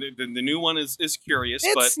 and the new one is curious,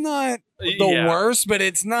 It's but not the yeah. worst, but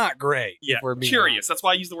it's not great. Yeah, if we're being curious. That's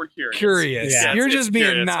why I use the word curious. Curious. Yeah. You're it's just being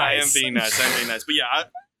curious. nice. I am being nice. But yeah,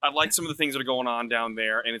 I like some of the things that are going on down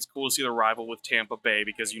there, and it's cool to see the rival with Tampa Bay,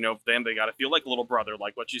 because them, they got to feel like a little brother,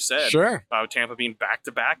 like what you said. Sure. Tampa being back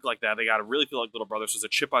to back like that, they got to really feel like little brothers. There's a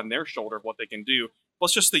chip on their shoulder of what they can do.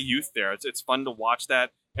 Plus, just the youth there. It's fun to watch that,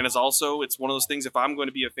 and it's one of those things. If I'm going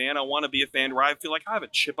to be a fan, I want to be a fan where I feel like I have a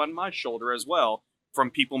chip on my shoulder as well, from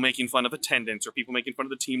people making fun of attendance or people making fun of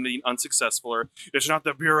the team being unsuccessful, or it's not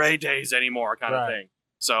the Bure days anymore kind of Right. thing.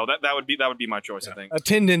 So that would be my choice, I think.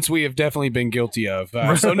 Attendance, we have definitely been guilty of.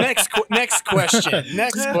 So next question. Next question.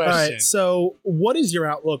 All right. So, what is your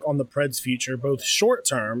outlook on the Preds' future, both short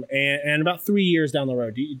term and about 3 years down the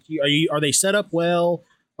road? Are they set up well?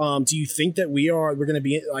 Do you think that we're going to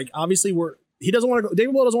be like, obviously he doesn't want to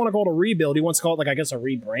David Will doesn't want to call it a rebuild. He wants to call it, like, I guess, a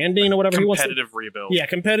rebranding or whatever. Competitive rebuild. Yeah,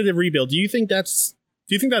 competitive rebuild. Do you think that's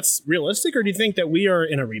realistic, or do you think that we are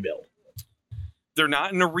in a rebuild? They're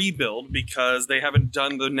not in a rebuild because they haven't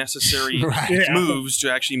done the necessary Right. Yeah. moves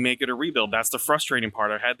to actually make it a rebuild. That's the frustrating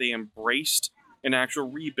part. Had they embraced an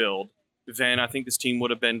actual rebuild, then I think this team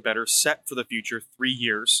would have been better set for the future 3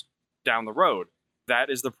 years down the road. That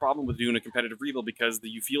is the problem with doing a competitive rebuild, because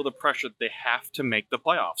you feel the pressure that they have to make the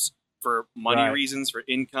playoffs for money Right. reasons, for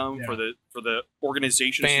income, Yeah. for the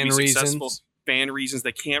organization Fan to be reasons. successful, fan reasons.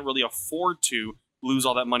 They can't really afford to lose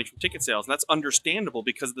all that money from ticket sales, and that's understandable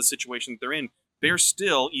because of the situation that they're in. They're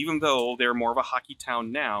still, even though they're more of a hockey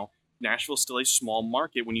town now, Nashville's still a small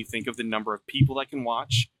market when you think of the number of people that can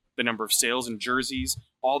watch, the number of sales and jerseys,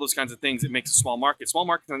 all those kinds of things. It makes a small market. Small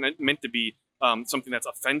markets aren't meant to be something that's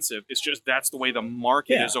offensive. It's just that's the way the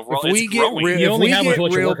market is overall. If we it's get growing.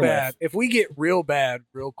 if we get real bad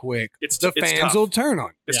real quick, the fans tough. will turn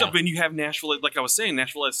on. It's tough. And you have Nashville, like I was saying,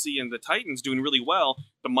 Nashville SC and the Titans doing really well.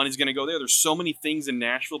 The money's going to go there. There's so many things in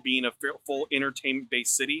Nashville being a full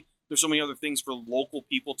entertainment-based city. There's so many other things for local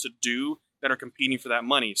people to do that are competing for that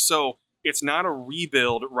money. So it's not a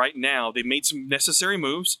rebuild right now. They made some necessary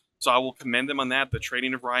moves. So I will commend them on that. The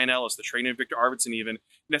trading of Ryan Ellis, the trading of Victor Arvidsson, even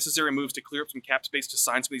necessary moves to clear up some cap space to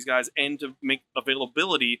sign some of these guys and to make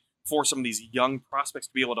availability for some of these young prospects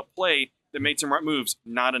to be able to play. That made some right moves.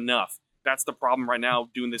 Not enough. That's the problem right now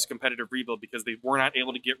doing this competitive rebuild because they were not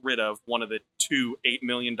able to get rid of one of the two $8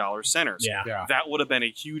 million centers. Yeah. That would have been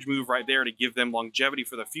a huge move right there to give them longevity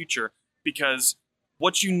for the future because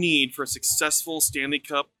what you need for a successful Stanley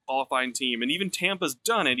Cup qualifying team, and even Tampa's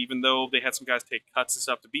done it, even though they had some guys take cuts and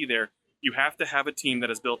stuff to be there, you have to have a team that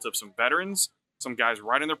is built of some veterans, some guys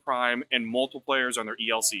right in their prime, and multiple players on their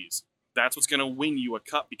ELCs. That's what's going to win you a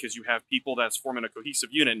cup because you have people that's forming a cohesive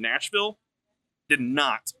unit. Nashville did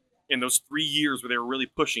not, in those 3 years where they were really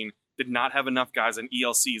pushing, did not have enough guys on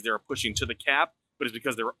ELCs. They were pushing to the cap, but it's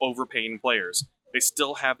because they were overpaying players. They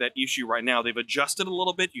still have that issue right now. They've adjusted a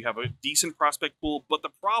little bit. You have a decent prospect pool, but the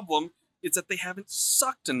problem is that they haven't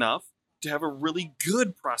sucked enough to have a really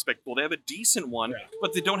good prospect pool. They have a decent one,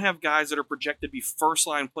 but they don't have guys that are projected to be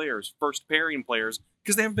first-line players, first-pairing players,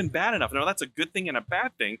 because they haven't been bad enough. Now, that's a good thing and a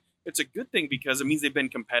bad thing. It's a good thing because it means they've been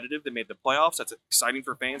competitive. They made the playoffs. That's exciting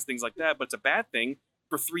for fans, things like that. But it's a bad thing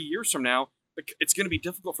for 3 years from now. It's going to be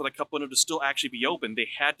difficult for the Cup window to still actually be open. They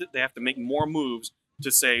have to make more moves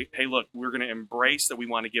to say, hey, look, we're going to embrace that we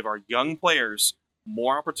want to give our young players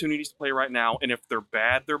more opportunities to play right now. And if they're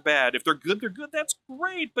bad, they're bad. If they're good, that's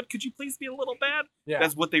great. But could you please be a little bad? Yeah.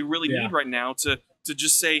 That's what they really need right now to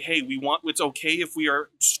just say, hey, it's okay if we are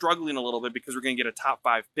struggling a little bit because we're going to get a top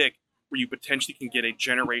 5 pick where you potentially can get a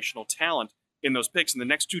generational talent in those picks. And the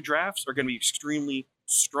next 2 drafts are going to be extremely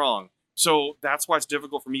strong. So that's why it's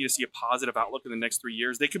difficult for me to see a positive outlook in the next 3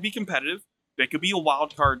 years. They could be competitive. They could be a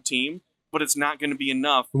wild card team. But it's not going to be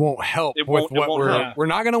enough. It won't help. We're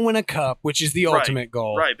not going to win a cup, which is the ultimate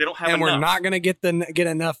goal. Right. They don't have and enough. we're not going to get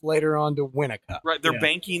enough later on to win a cup. Right. They're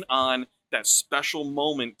banking on that special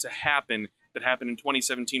moment to happen that happened in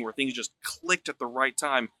 2017 where things just clicked at the right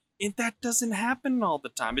time. And that doesn't happen all the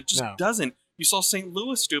time. It just doesn't. You saw St.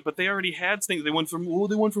 Louis do it, but they already had things. They went from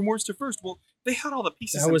worst to first. Well, they had all the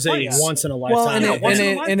pieces in place. That was a once in a lifetime.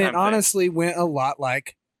 Well, and it honestly went a lot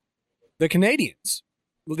like the Canadians.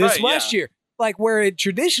 This last year, like where it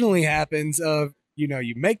traditionally happens of,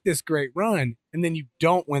 you make this great run and then you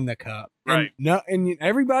don't win the cup. Right. And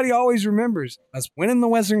everybody always remembers us winning the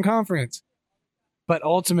Western Conference. But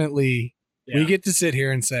ultimately, we get to sit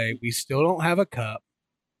here and say we still don't have a cup.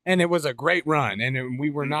 And it was a great run. And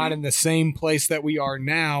we were not in the same place that we are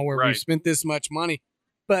now where we've spent this much money.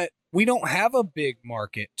 But we don't have a big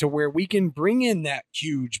market to where we can bring in that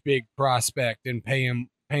huge, big prospect and pay him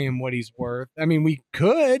what he's worth. I mean, we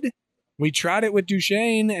could. We tried it with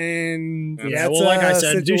Duchesne, and like I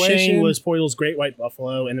said, Duchesne was Poyle's Great White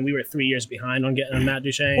Buffalo, and then we were 3 years behind on getting Matt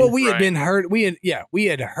Duchesne. Well, we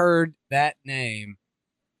had heard that name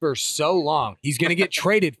for so long. He's going to get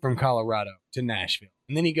traded from Colorado to Nashville,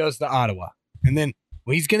 and then he goes to Ottawa, and then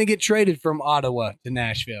he's going to get traded from Ottawa to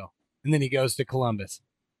Nashville, and then he goes to Columbus.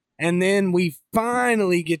 And then we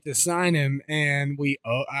finally get to sign him, and we,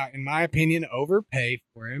 in my opinion, overpay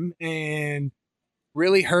for him and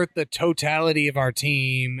really hurt the totality of our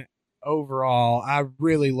team overall. I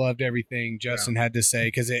really loved everything Justin had to say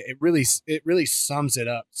because it really sums it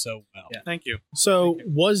up so well. Yeah. Thank you. So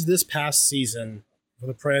was this past season for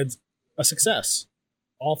the Preds a success?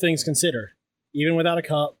 All things considered, even without a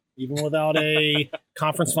cup, even without a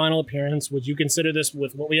conference final appearance, would you consider this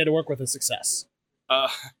with what we had to work with a success?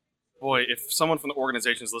 Boy, if someone from the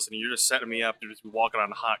organization is listening, you're just setting me up to just be walking on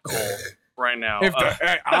hot coal right now. Honestly,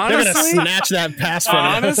 they're gonna snatch that pass from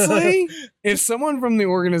honestly, if someone from the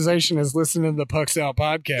organization is listening to the Pucks Out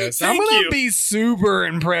podcast, I'm going to be super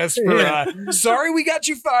impressed. Sorry we got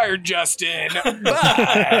you fired, Justin. But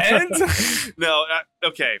no,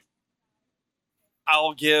 okay.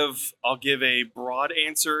 I'll give a broad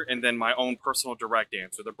answer and then my own personal direct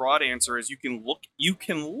answer. The broad answer is you can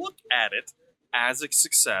look at it as a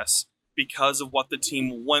success because of what the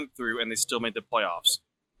team went through and they still made the playoffs.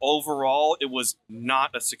 Overall, it was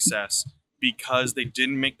not a success because they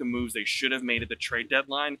didn't make the moves they should have made at the trade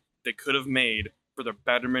deadline. They could have made for the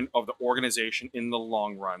betterment of the organization in the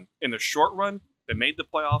long run. In the short run, they made the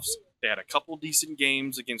playoffs. They had a couple decent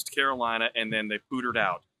games against Carolina, and then they pootered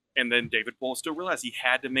out. And then David Poile still realized he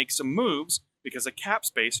had to make some moves because of cap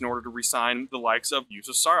space in order to re-sign the likes of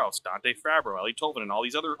Jusuf Saros, Dante Fabro, Ellie Tolvin, and all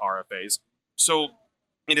these other RFAs. So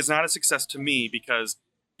it is not a success to me because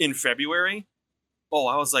in February,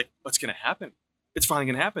 I was like, what's going to happen? It's finally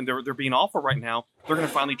going to happen. They're being awful right now. They're going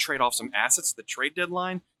to finally trade off some assets at the trade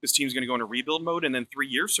deadline. This team's going to go into rebuild mode, and then 3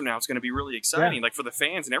 years from now, it's going to be really exciting. Yeah. Like for the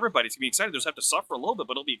fans and everybody, it's going to be exciting. They'll just have to suffer a little bit,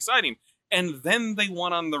 but it'll be exciting. And then they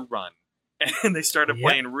went on the run, and they started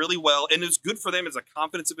playing really well. And it was good for them as a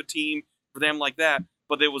confidence of a team, for them like that.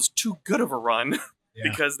 But it was too good of a run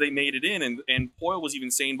because they made it in. And Poile was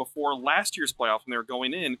even saying before last year's playoff, when they were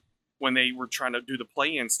going in, when they were trying to do the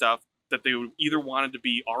play-in stuff, that they would either wanted to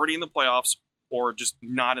be already in the playoffs or just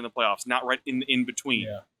not in the playoffs, not right in between.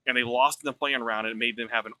 Yeah. And they lost in the play-in round, and it made them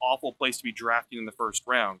have an awful place to be drafting in the first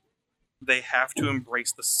round. They have to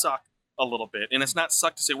embrace the suck a little bit. And it's not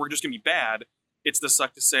suck to say we're just going to be bad. It's the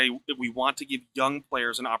suck to say that we want to give young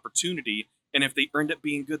players an opportunity, and if they end up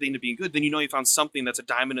being good, they end up being good, then you know you found something that's a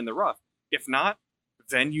diamond in the rough. If not,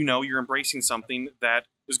 then you know you're embracing something that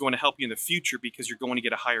is going to help you in the future because you're going to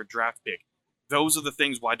get a higher draft pick. Those are the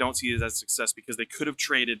things why I don't see it as a success, because they could have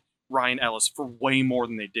traded Ryan Ellis for way more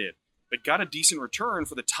than they did. They got a decent return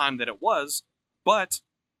for the time that it was, but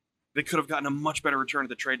they could have gotten a much better return at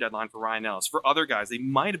the trade deadline for Ryan Ellis. For other guys, they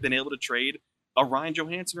might have been able to trade a Ryan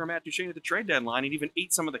Johansson or a Matt Duchene at the trade deadline and even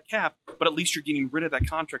ate some of the cap, but at least you're getting rid of that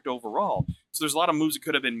contract overall. So there's a lot of moves that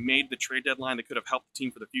could have been made at the trade deadline that could have helped the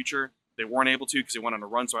team for the future. They weren't able to because they went on a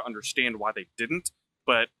run, so I understand why they didn't,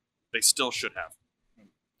 but they still should have.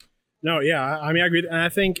 No, yeah, I mean, I agree.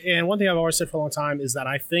 And one thing I've always said for a long time is that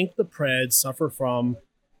I think the Preds suffer from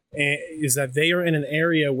is that they are in an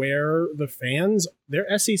area where the fans,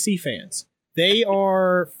 they're SEC fans. The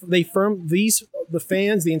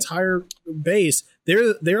fans, the entire base, they're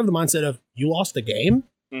of the mindset of, you lost the game?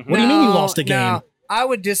 Mm-hmm. What do you mean you lost the game? No, I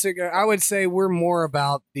would disagree. I would say we're more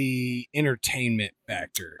about the entertainment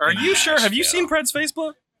factor. Are you sure? Have you seen Pred's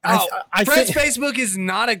Facebook? Pred's Facebook is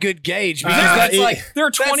not a good gauge because there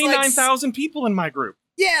are 29,000 people in my group.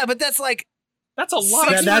 Yeah, but that's like that's a lot.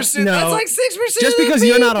 That's like 6%. Just because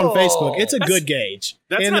you're not on Facebook, it's a good gauge.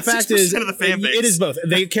 That's and not the fact 6% is, of the fan base. It is both.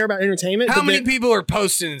 They care about entertainment. How many people are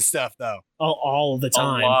posting and stuff though? All the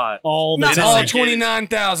time. A lot. All the Not time. all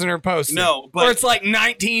 29,000 are posting. No, but or it's like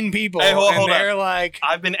 19 people. Hey, hold they're up. like,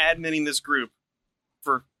 I've been adminning this group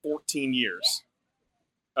for 14 years.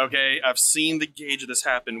 Okay, I've seen the gauge of this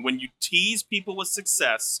happen. When you tease people with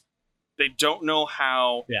success, they don't know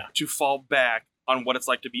how to fall back on what it's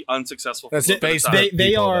like to be unsuccessful. That's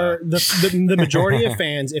they are the majority of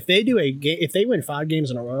fans. If they do if they win 5 games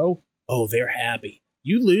in a row, they're happy.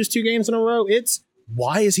 You lose 2 games in a row, it's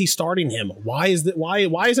why is he starting him? Why isn't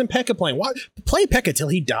Pekka playing? Why play Pekka till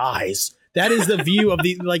he dies? That is the view of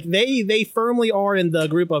the they firmly are in the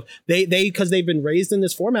group of they because they've been raised in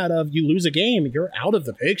this format of you lose a game, you're out of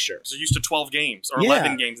the picture. So used to 12 games or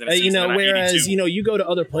 11 games in a season. Whereas you go to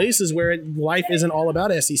other places where life isn't all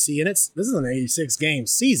about SEC, and this is an 86 game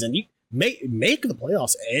season. You make the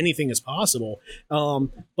playoffs. Anything is possible. So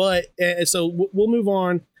we'll move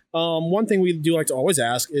on. One thing we do like to always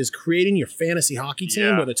ask is creating your fantasy hockey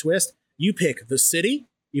team with a twist. You pick the city.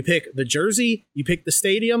 You pick the jersey, you pick the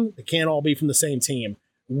stadium. They can't all be from the same team.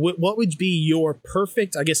 What would be your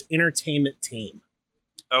perfect, I guess, entertainment team?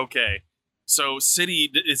 Okay. So city,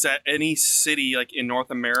 is that any city like in North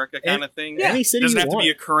America kind of thing? Yeah. Any city doesn't you have want. to be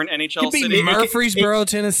a current NHL it could be city. Murfreesboro,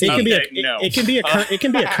 Tennessee. It can be it can be a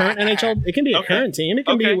current NHL. It can be a current team. It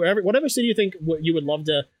can be whatever city you think you would love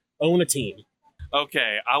to own a team.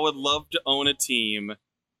 Okay, I would love to own a team.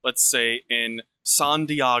 Let's say in San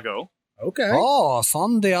Diego. Okay. Oh,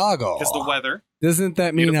 San Diego. Because the weather. Doesn't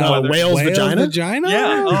that mean whale's vagina?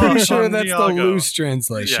 Yeah. I'm pretty sure San that's Diego. the loose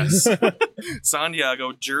translation. Yes. San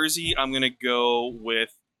Diego. Jersey, I'm going to go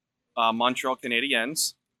with Montreal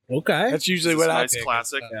Canadiens. Okay. That's usually what I nice pick.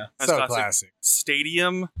 classic. Yeah. That's So classic.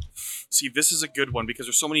 Stadium. See, this is a good one because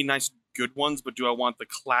there's so many nice good ones, but do I want the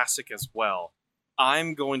classic as well?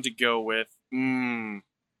 I'm going to go with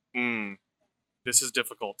this is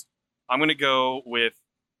difficult. I'm going to go with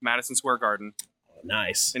Madison Square Garden.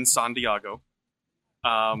 Nice. In San Diego.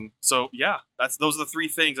 So yeah, those are the 3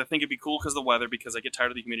 things. I think it'd be cool because of the weather, because I get tired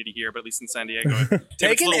of the humidity here, but at least in San Diego,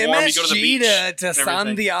 Take an MSG to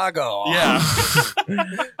San Diego. Yeah.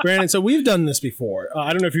 Brandon, so we've done this before.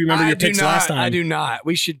 I don't know if you remember your picks last time. I do not.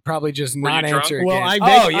 We should probably just Were not you answer drunk? again.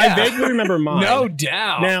 Well, I vaguely remember mine. No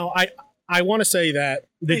doubt. Now, I want to say that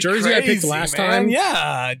the jersey I picked last time.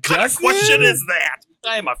 Yeah. What kind of question is that?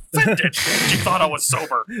 I am offended. You thought I was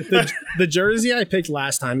sober. The jersey I picked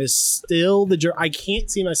last time is still the jersey. I can't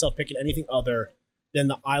see myself picking anything other than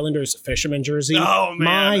the Islanders fisherman jersey. Oh,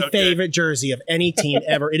 man. My favorite jersey of any team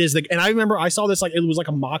ever. It is and I remember I saw this, like, it was like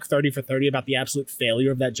a mock 30 for 30 about the absolute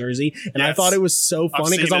failure of that jersey. And I thought it was so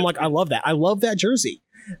funny because I'm like, I love that. I love that jersey.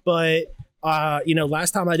 But,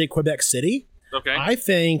 last time I did Quebec City, Okay. I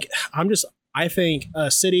think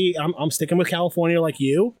City, I'm sticking with California like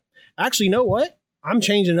you. Actually, you know what? I'm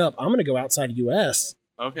changing it up. I'm going to go outside U.S.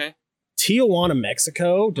 Okay. Tijuana,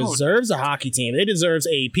 Mexico deserves a hockey team. It deserves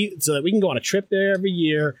so that we can go on a trip there every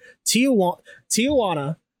year.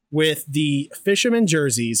 Tijuana with the fisherman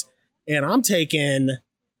jerseys, and I'm going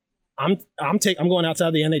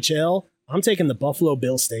outside the NHL. I'm taking the Buffalo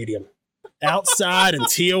Bills Stadium outside in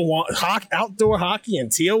Tijuana, outdoor hockey in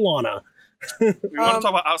Tijuana. We want to talk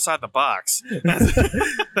about outside the box.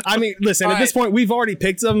 I mean, listen, at this point, we've already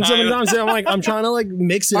picked them so many times. So I'm trying to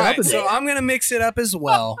mix it up a bit. So I'm going to mix it up as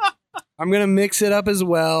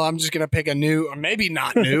well. I'm just going to pick a new, or maybe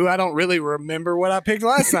not new. I don't really remember what I picked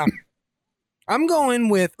last time. I'm going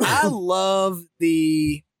with, I love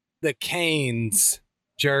the Canes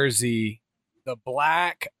jersey, the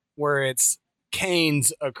black where it's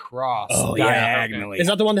Canes across diagonally. Is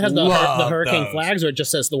that the one that has the hurricane flags, or it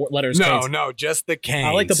just says the letters Canes? No, just the Canes.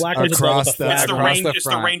 I like the black ones across with the flag. It's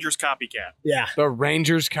the Rangers copycat. Yeah. The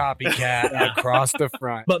Rangers copycat across the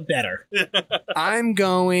front. But better. I'm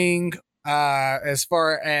going as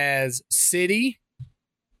far as city.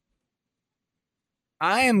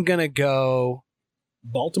 I am going to go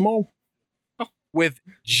Baltimore with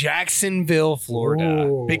Jacksonville, Florida.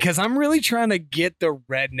 Ooh. Because I'm really trying to get the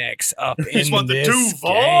Rednecks up in this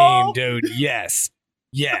Duval? game, dude. Yes.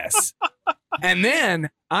 And then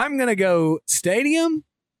I'm going to go stadium.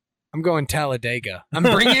 I'm going Talladega. I'm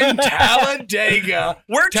bringing Talladega.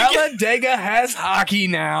 Talladega has hockey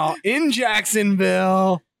now in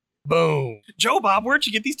Jacksonville. Boom. Joe Bob, where'd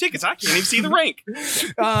you get these tickets? I can't even see the rink.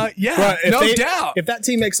 Yeah, no doubt. If that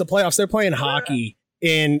team makes the playoffs, they're playing hockey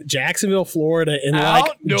in Jacksonville, Florida in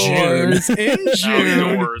outdoors June. in June.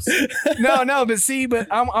 Outdoors. But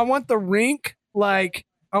I want the rink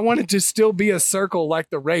I want it to still be a circle like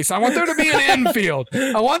the race. I want there to be an infield.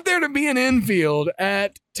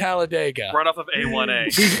 At Talladega. Right off of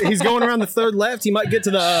A1A. He's going around the third left. He might get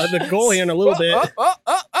to the goal here in a little bit.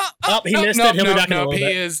 He missed it. He'll be back in a little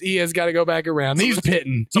bit. He has got to go back around. He's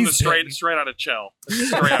pitting. Straight out of Chell.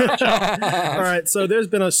 All right. So there's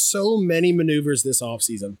been so many maneuvers this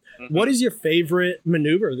offseason. Mm-hmm. What is your favorite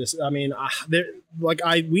maneuver? We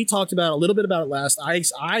talked about a little bit about it last. I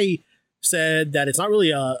said that it's not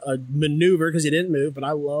really a maneuver because he didn't move, but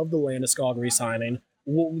I love the Landeskog re-signing.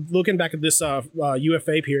 Looking back at this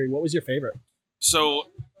UFA period, what was your favorite?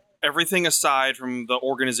 So everything aside from the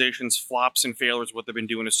organization's flops and failures, what they've been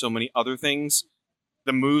doing is so many other things.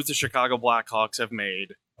 The moves the Chicago Blackhawks have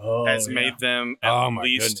made has made them at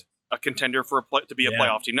least a contender for to be a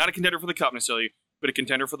playoff team. Not a contender for the cup necessarily, but a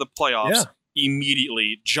contender for the playoffs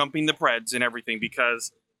immediately, jumping the Preds and everything,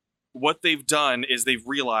 because what they've done is they've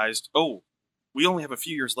realized, we only have a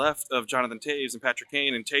few years left of Jonathan Toews and Patrick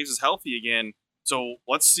Kane, and Toews is healthy again. So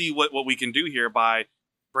let's see what we can do here by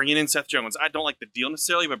bringing in Seth Jones. I don't like the deal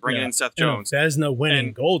necessarily, but bringing in Seth Jones. Vezina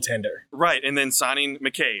winning goaltender. Right, and then signing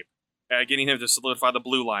McCabe, getting him to solidify the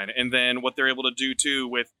blue line. And then what they're able to do, too,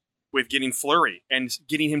 with getting Fleury and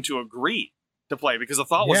getting him to agree to play. Because the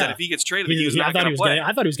thought was that if he gets traded, he was not going to play.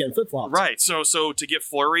 I thought he was getting flip-flops. Right, so to get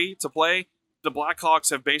Fleury to play, the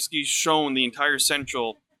Blackhawks have basically shown the entire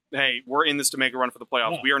Central, hey, we're in this to make a run for the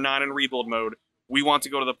playoffs. Yeah. We are not in rebuild mode. We want to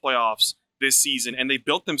go to the playoffs this season. And they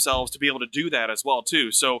built themselves to be able to do that as well,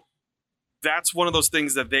 too. So that's one of those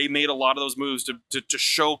things that they made a lot of those moves to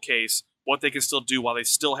showcase what they can still do while they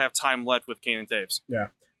still have time left with Kane and Toews. Yeah.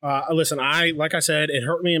 Listen, like I said, it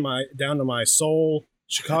hurt me down to my soul.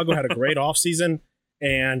 Chicago had a great offseason,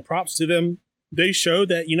 and props to them. They showed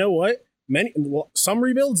that, you know what? Some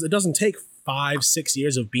rebuilds, it doesn't take 5-6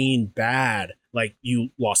 years of being bad like you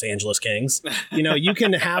Los Angeles Kings. You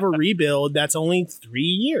can have a rebuild that's only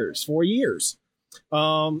 4 years.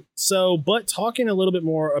 But talking a little bit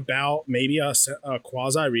more about maybe a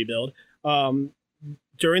quasi rebuild,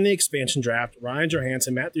 during the expansion draft, Ryan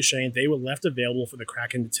Johansson, Matt Duchene, they were left available for the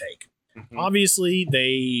Kraken to take. Mm-hmm. Obviously,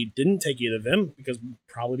 they didn't take either of them because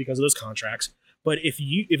of those contracts. But if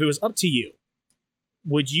it was up to you,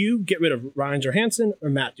 would you get rid of Ryan Johansson or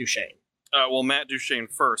Matt Duchene? Well, Matt Duchene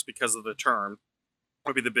first because of the term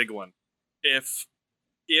would be the big one. If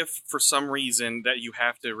for some reason that you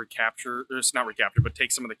have to but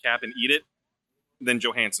take some of the cap and eat it, then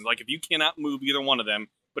Johansson. Like if you cannot move either one of them,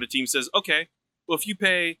 but a team says, okay, well if you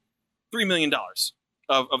pay $3 million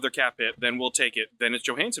of their cap hit, then we'll take it. Then it's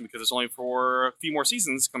Johansson because it's only for a few more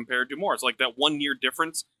seasons compared to more. It's like that 1 year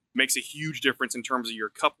difference makes a huge difference in terms of your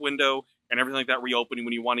cup window and everything like that reopening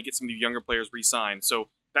when you want to get some of the younger players re-signed. So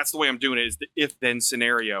that's the way I'm doing it, is the if-then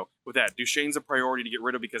scenario with that. Duchene's a priority to get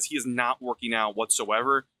rid of because he is not working out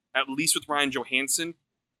whatsoever. At least with Ryan Johansson,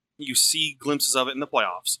 you see glimpses of it in the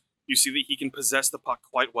playoffs. You see that he can possess the puck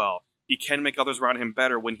quite well. He can make others around him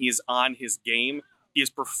better when he is on his game. He has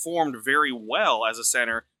performed very well as a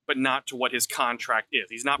center, but not to what his contract is.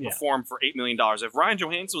 He's not performed for $8 million. If Ryan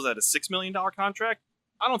Johansson was at a $6 million contract,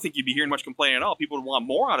 I don't think you'd be hearing much complaining at all. People would want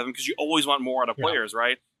more out of him because you always want more out of players,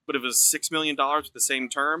 right? But if it was $6 million with the same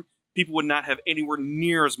term, people would not have anywhere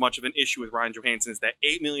near as much of an issue with Ryan Johansson as that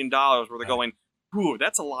 $8 million where they're going, ooh,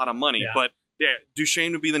 that's a lot of money. Yeah. But yeah,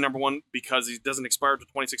 Duchene would be the number one because he doesn't expire to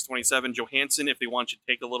 26-27. Johansson, if they want you to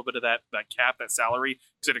take a little bit of that cap, that salary,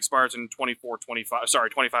 because it expires in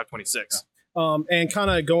 25-26. And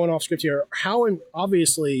kind of going off script here,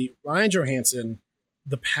 obviously Ryan Johansson,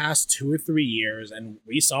 the past 2 or 3 years, and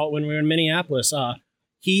we saw it when we were in Minneapolis,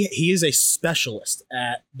 he is a specialist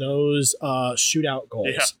at those shootout goals.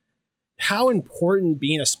 Yeah. How important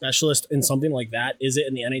being a specialist in something like that is it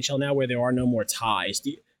in the NHL now, where there are no more ties?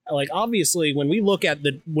 Obviously, when we look at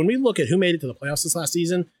who made it to the playoffs this last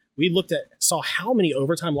season, we saw how many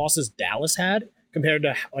overtime losses Dallas had compared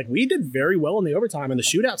to we did very well in the overtime and the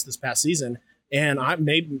shootouts this past season. And I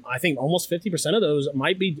think almost 50% of those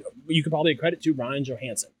you could probably credit to Ryan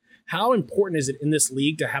Johansson. How important is it in this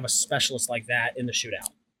league to have a specialist like that in the shootout?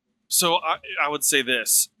 So I would say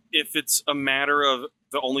this: if it's a matter of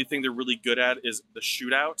the only thing they're really good at is the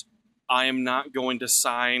shootout, I am not going to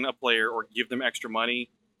sign a player or give them extra money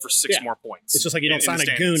for 6 more points. It's just like you don't sign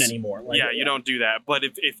a goon anymore. You don't do that. But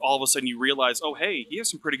if all of a sudden you realize, oh, hey, he has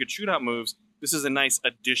some pretty good shootout moves, this is a nice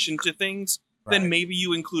addition to things, then maybe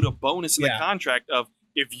you include a bonus in the contract of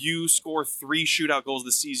if you score 3 shootout goals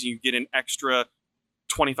this season, you get an extra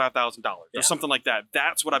 $25,000 or something like that.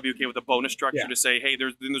 That's what I'd be okay with, a bonus structure to say, hey,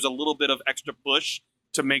 there's a little bit of extra push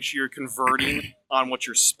to make sure you're converting on what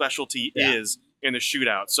your specialty is in the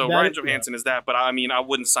shootout. So Ryan Johansson is that, but I mean, I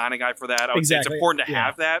wouldn't sign a guy for that. I would say it's important to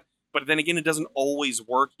have that, but then again, it doesn't always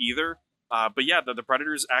work either. But yeah, the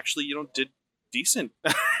Predators actually, did decent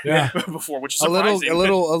before, which is surprising. A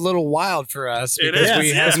little wild for us because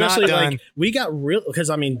we have not done. We got real because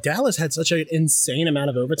Dallas had such an insane amount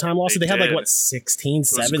of overtime losses. They had 16,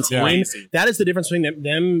 17. That is the difference between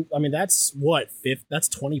them. I mean, that's that's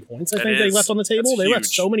 20 points. I think they left on the table. They left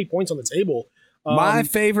so many points on the table.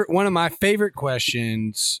 One of my favorite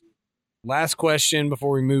questions. Last question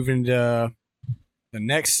before we move into the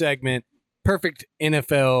next segment. Perfect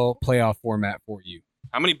NFL playoff format for you.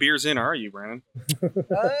 How many beers in are you, Brandon?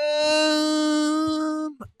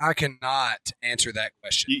 I cannot answer that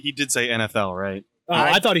question. He did say NFL, right?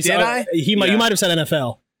 I thought he said. You might have said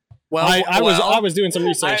NFL. Well, I was doing some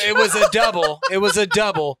research. It was a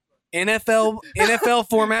double. NFL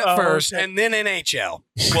format first, and then NHL.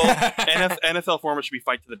 Well, NFL format should be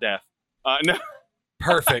fight to the death. No.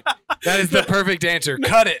 Perfect. That is the perfect answer.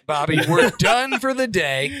 Cut it, Bobby. We're done for the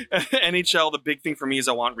day. NHL, the big thing for me is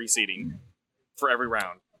I want reseeding for every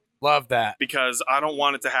round. Love that. Because I don't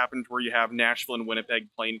want it to happen to where you have Nashville and Winnipeg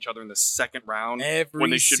playing each other in the second round when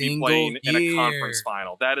they should be playing in a conference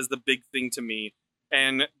final. That is the big thing to me.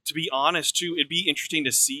 And to be honest, too, it'd be interesting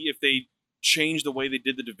to see if they change the way they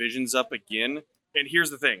did the divisions up again. And here's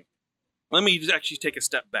the thing. Let me just actually take a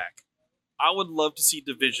step back. I would love to see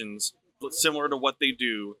divisions similar to what they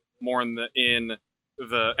do more in the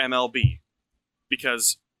MLB.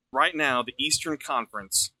 Because right now, the Eastern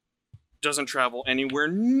Conference doesn't travel anywhere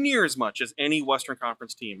near as much as any Western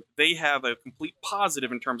Conference team. They have a complete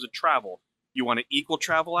positive in terms of travel. You want to equal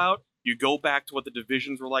travel out, you go back to what the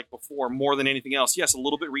divisions were like before more than anything else. Yes, a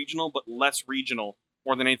little bit regional, but less regional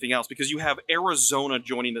more than anything else, because you have Arizona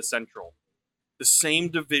joining the Central, the same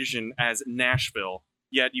division as Nashville,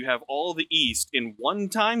 yet you have all the East in one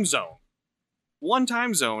time zone. One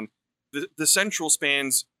time zone. The Central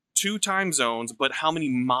spans 2 time zones, but how many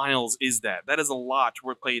miles is that? That is a lot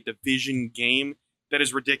to play a division game. That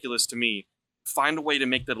is ridiculous to me. Find a way to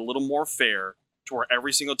make that a little more fair to where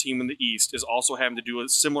every single team in the East is also having to do a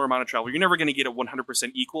similar amount of travel. You're never going to get it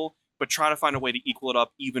 100% equal, but try to find a way to equal it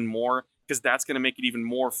up even more, because that's going to make it even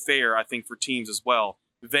more fair, I think, for teams as well.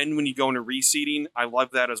 Then when you go into reseeding, I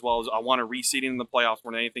love that as well. As I want a reseeding in the playoffs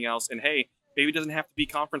more than anything else. And hey, maybe it doesn't have to be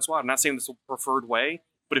conference-wide. I'm not saying this is the preferred way,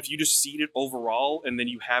 but if you just seed it overall and then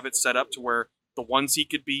you have it set up to where the 1 seed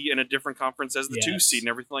could be in a different conference as the 2 seed and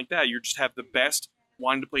everything like that, you just have the best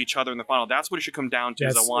wanting to play each other in the final. That's what it should come down to.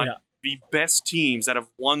 Is I want the best teams that have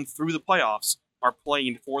won through the playoffs are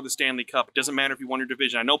playing for the Stanley Cup. It doesn't matter if you won your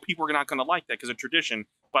division. I know people are not going to like that because of tradition,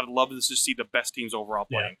 but I'd love to just see the best teams overall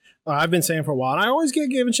playing. Yeah. I've been saying for a while, and I always get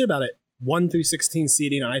given shit about it. 1 through 16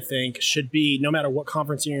 seeding, I think, should be, no matter what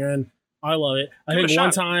conference you're in. I love it. I think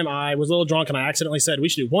one time I was a little drunk and I accidentally said we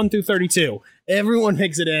should do 1 through 32. Everyone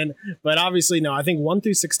makes it in, but obviously no. I think 1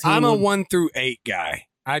 through 16. I'm a 1 through 8 guy.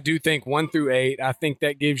 I do think 1 through 8. I think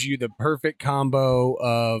that gives you the perfect combo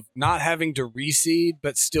of not having to reseed,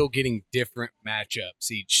 but still getting different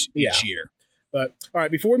matchups each year. But all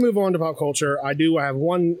right, before we move on to pop culture, I do have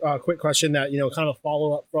one quick question that kind of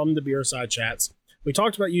follow up from the beer side chats. We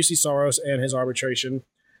talked about UC Saros and his arbitration.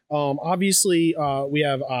 Obviously, we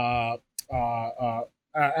have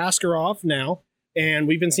Askarov now, and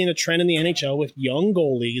we've been seeing a trend in the NHL with young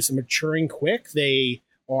goalies maturing quick. They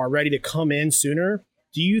are ready to come in sooner.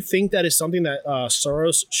 Do you think that is something that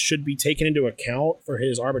Saros should be taken into account for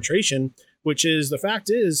his arbitration? Which is, the fact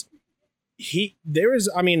is,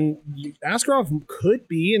 Askarov could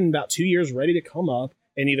be in about 2 years ready to come up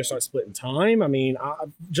and either start splitting time. I mean,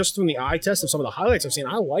 just from the eye test of some of the highlights I've seen,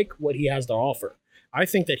 I like what he has to offer. I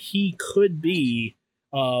think that he could be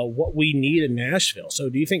what we need in Nashville. So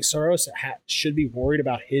do you think Saros should be worried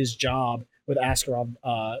about his job with Askarov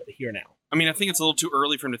here now? I mean, I think it's a little too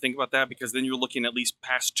early for him to think about that because then you're looking at least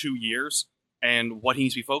past 2 years and what he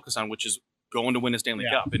needs to be focused on, which is going to win a Stanley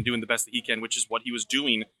Cup and doing the best that he can, which is what he was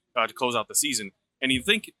doing to close out the season. And you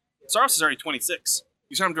think Saros is already 26.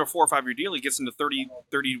 You sign him to a 4 or 5 year deal, he gets into 30,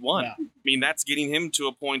 31. Yeah. I mean, that's getting him to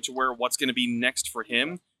a point to where what's going to be next for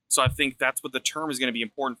him. So I think that's what the term is going to be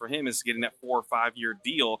important for him, is getting that 4 or 5 year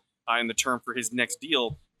deal in the term for his next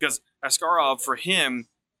deal. Because Askarov, for him,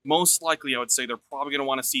 most likely I would say they're probably going to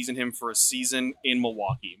want to season him for a season in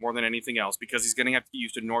Milwaukee more than anything else, because he's going to have to get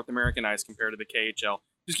used to North American ice compared to the KHL,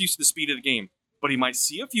 just used to the speed of the game. But he might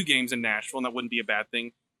see a few games in Nashville, and that wouldn't be a bad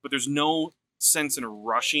thing. But there's no sense in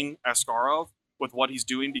rushing Askarov with what he's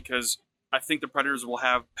doing, because I think the Predators will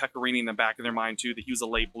have Pecorini in the back of their mind too, that he was a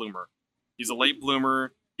late bloomer. He's a late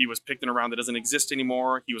bloomer. He was picked in a round that doesn't exist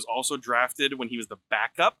anymore. He was also drafted when he was the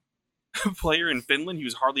backup player in Finland.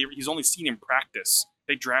 He's only seen in practice.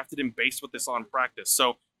 They drafted him based what they saw in practice.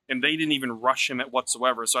 So, and they didn't even rush him at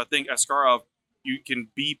whatsoever. So I think Askarov, you can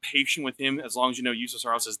be patient with him as long as you know Juuse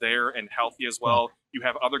Saros is there and healthy as well. You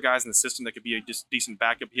have other guys in the system that could be a decent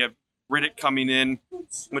backup. You have Riddick coming in,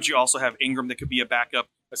 but you also have Ingram that could be a backup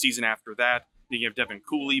a season after that. Then you have Devin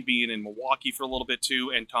Cooley being in Milwaukee for a little bit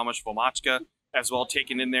too, and Tomas Vomachka as well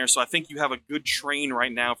taken in there. So I think you have a good train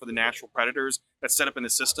right now for the Nashville Predators that's set up in the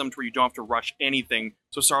system to where you don't have to rush anything.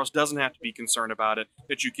 So Saros doesn't have to be concerned about it,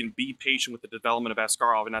 that you can be patient with the development of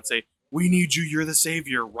Askarov and not say, we need you, you're the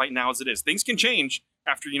savior right now as it is. Things can change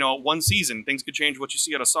after, one season. Things could change what you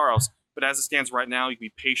see out of Saros. But as it stands right now, you can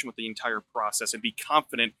be patient with the entire process and be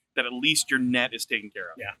confident that at least your net is taken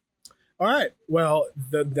care of. Yeah. All right. Well,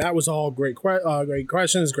 that was all great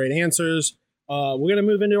questions, great answers. We're going to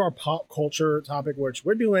move into our pop culture topic, which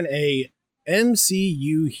we're doing a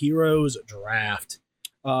MCU Heroes draft.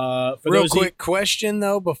 Real quick question,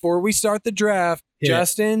 though, before we start the draft.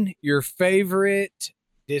 Justin, your favorite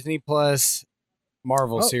Disney Plus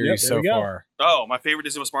Marvel series so far? Oh, my favorite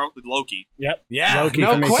Disney Plus Marvel with Loki. Yep. Yeah, Loki,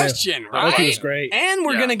 no question. Right? Loki is great. And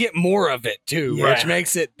we're going to get more of it, too, which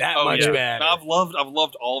makes it that much better. I've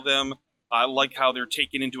loved all of them. I like how they're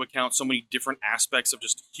taking into account so many different aspects of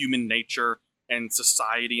just human nature and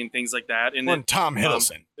society and things like that. And Tom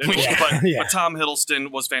Hiddleston. But Tom Hiddleston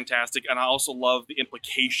was fantastic. And I also love the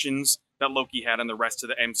implications that Loki had on the rest of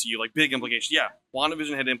the MCU, like big implications. Yeah,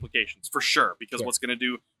 WandaVision had implications for sure, because what's going to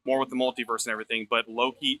do more with the multiverse and everything. But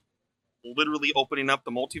Loki literally opening up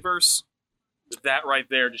the multiverse, that right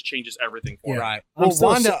there just changes everything for me. Right. Well,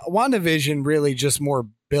 WandaVision really just more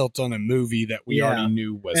built on a movie that we already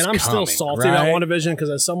knew was coming. And I'm still salty about WandaVision because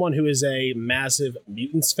as someone who is a massive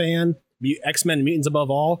Mutants fan, X-Men Mutants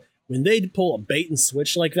above all, when they pull a bait and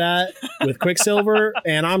switch like that with Quicksilver,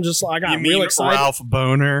 and I'm just like, I got real excited. Ralph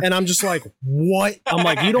Boner. And I'm just like, what? I'm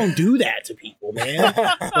like, you don't do that to people, man.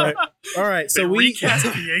 But, all right, so we recast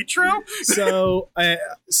Pietro. So we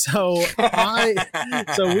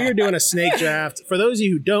are doing a snake draft. For those of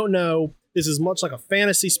you who don't know, this is much like a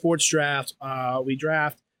fantasy sports draft. We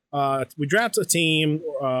draft a team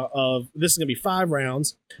of, this is going to be 5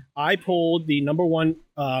 rounds. I pulled the number 1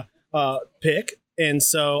 pick. And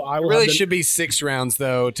so I will really should be 6 rounds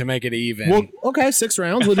though to make it even. Well, okay, 6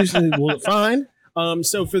 rounds. We'll do fine.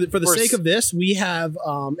 So for the sake of this, we have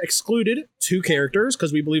excluded 2 characters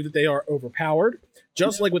because we believe that they are overpowered.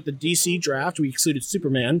 Just like with the DC draft, we excluded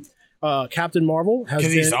Superman. Captain Marvel has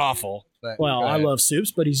been, he's awful. Well, I love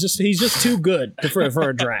Soups, but he's just too good for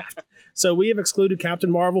a draft. So we have excluded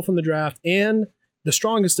Captain Marvel from the draft and the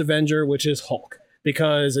strongest Avenger, which is Hulk,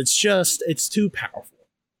 because it's too powerful.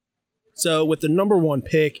 So with the number 1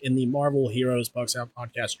 pick in the Marvel Heroes Bucks Out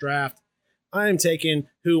Podcast draft, I am taking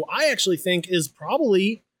who I actually think is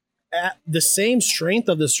probably at the same strength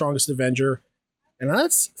of the strongest Avenger, and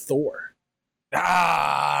that's Thor.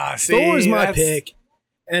 See, Thor is my pick.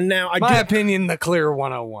 And now my opinion, the clear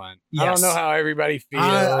 101. Yes. I don't know how everybody feels.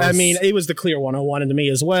 I mean, it was the clear 101 to me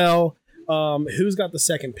as well. Who's got the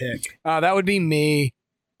second pick? That would be me.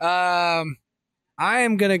 I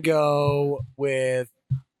am gonna go with,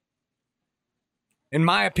 in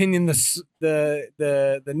my opinion,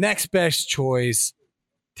 the next best choice,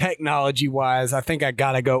 technology wise. I think I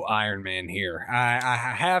gotta go Iron Man here. I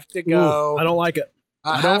have to go. Ooh, I don't like it.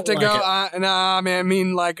 I have to go. Nah, man. I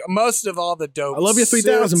mean, like most of all the dope. I love your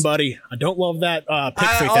 3000, suits, buddy. I don't love that pick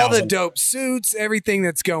 3000. All the dope suits, everything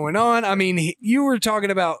that's going on. I mean, you were talking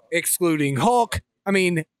about excluding Hulk. I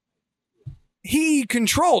mean, he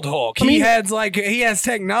controlled Hulk. He has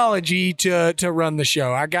technology to run the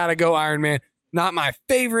show. I gotta go Iron Man. Not my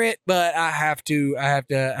favorite, but I have to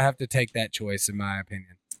take that choice in my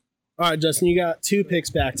opinion. All right, Justin, you got 2 picks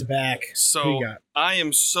back to back. So Who you got? I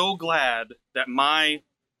am so glad that my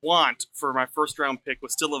want for my first round pick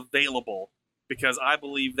was still available, because I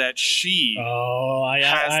believe that she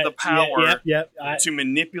has the power to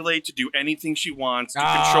manipulate, to do anything she wants, to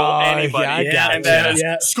control anybody. And that is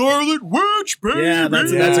Scarlet Witch, baby. Yeah,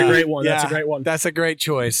 that's a great one. That's a great one. That's a great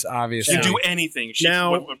choice, obviously. She can do anything.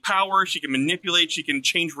 With power, she can manipulate, she can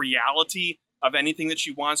change reality of anything that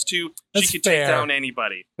she wants to. She can take down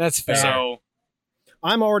anybody. That's fair. So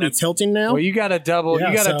I'm already tilting now. Well, you got a double.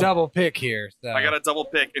 Double pick here. So. I got a double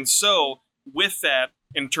pick, and so with that,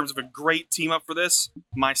 in terms of a great team up for this,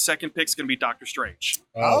 my second pick is going to be Doctor Strange.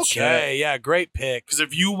 Okay, yeah, great pick. Because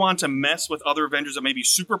if you want to mess with other Avengers that may be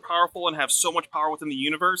super powerful and have so much power within the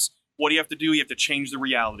universe, what do you have to do? You have to change the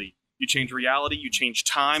reality. You change reality, you change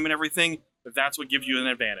time and everything. That's what gives you an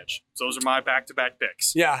advantage. So those are my back-to-back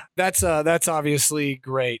picks. Yeah, that's obviously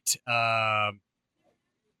great.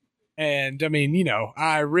 And I mean, you know,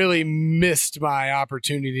 I really missed my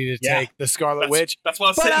opportunity to take the Scarlet Witch. That's why I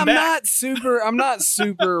was sitting back. I'm not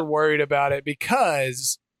super worried about it,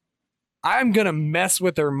 because I'm gonna mess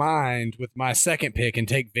with her mind with my second pick and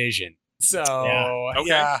take Vision. So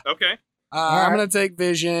okay. I'm gonna take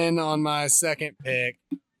Vision on my second pick.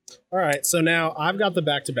 All right, so now I've got the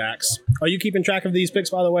back-to-backs. Are you keeping track of these picks,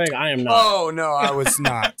 by the way? I am not. Oh, no, I was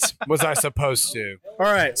not. Was I supposed to?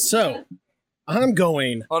 All right, so I'm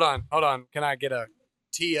going. Hold on. Can I get a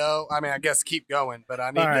TO? I mean, I guess keep going, but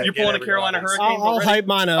I need to You're pulling a Carolina Hurricanes I'll hype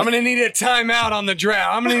mine up. I'm going to need a timeout on the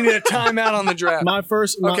draft. My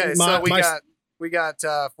first. We got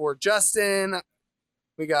for Justin,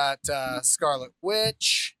 we got Scarlet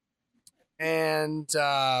Witch and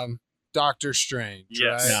Doctor Strange.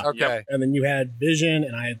 Yes. Right? Yeah. Okay. Yep. And then you had Vision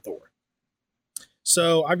and I had Thor.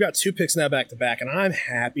 So I've got 2 picks now back to back, and I'm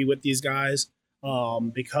happy with these guys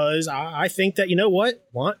because I think that, you know what?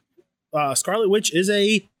 Scarlet Witch is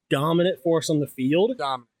a dominant force on the field.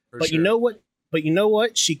 But you know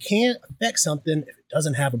what? She can't affect something if it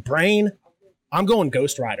doesn't have a brain. I'm going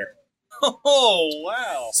Ghost Rider. Oh,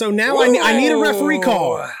 wow. So now I need a referee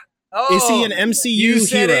call. Oh, is he an MCU You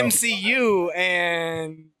said hero? MCU,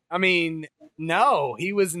 and I mean, no,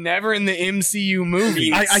 he was never in the MCU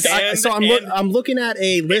movie. I'm looking at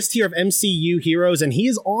a list here of MCU heroes, and he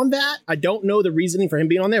is on that. I don't know the reasoning for him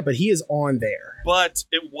being on there, but he is on there. But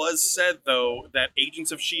it was said, though, that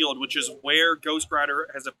Agents of S.H.I.E.L.D., which is where Ghost Rider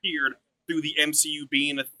has appeared through the MCU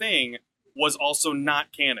being a thing, was also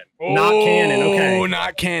not canon. Not canon, okay. Oh,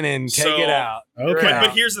 not canon. Take it out. Okay.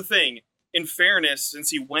 But here's the thing. In fairness, since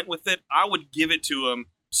he went with it, I would give it to him.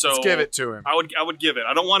 So let's give it to him. I would give it.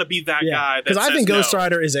 I don't want to be that guy that because I think Ghost no.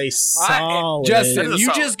 Rider is a solid. Justin, you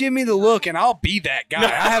just give me the look and I'll be that guy.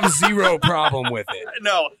 I have zero problem with it.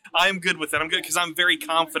 No, I'm good with it. I'm good because I'm very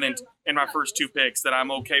confident in my first 2 picks that I'm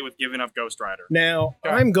okay with giving up Ghost Rider. Now,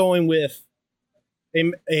 I'm going with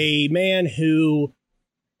a man who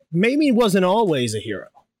maybe wasn't always a hero,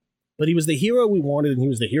 but he was the hero we wanted and he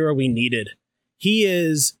was the hero we needed. He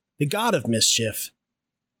is the god of mischief,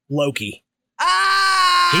 Loki.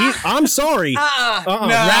 I'm sorry.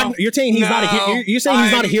 No, you're saying he's not a hero. You're saying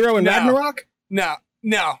he's not a hero in Ragnarok? No,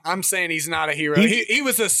 I'm saying he's not a hero. He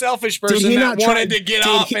was a selfish person that wanted to get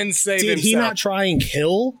off and save himself. Did he not try and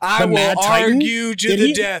kill I the will Mad Titan? argue to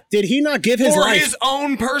the death. Did he not give his for life? his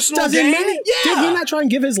own personal Doesn't gain? matter. Yeah. Did he not try and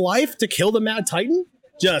give his life to kill the Mad Titan?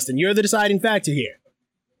 Justin, you're the deciding factor here.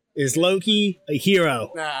 Is Loki a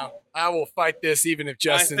hero? I will fight this even if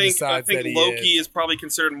Justin I decides think that he Loki is. is probably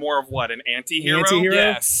considered more of what, an anti-hero? Anti-hero?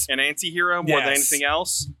 Yes. An anti-hero more than Yes. anything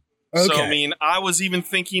else. Okay. So I mean, I was even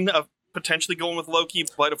thinking of potentially going with Loki,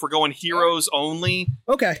 but if we're going heroes only,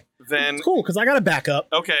 Okay. then It's cool because I got a backup.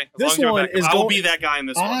 okay. As This long as you're one back, is I will going- be that guy in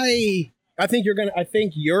this one. I think you're gonna. I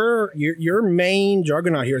think your main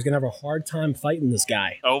juggernaut here is gonna have a hard time fighting this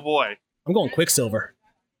guy. Oh boy. I'm going Quicksilver.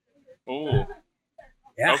 Ooh.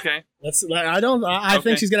 Yeah. Okay. I Okay.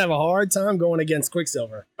 think she's gonna have a hard time going against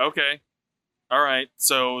Quicksilver. Okay. All right.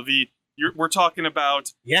 So we're talking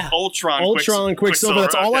about Yeah. Ultron. Quicksilver.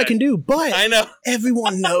 That's all I okay. can do. But I know.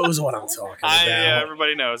 everyone knows what I'm talking about. Yeah,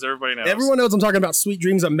 everybody knows. Everybody knows. Everyone knows I'm talking about Sweet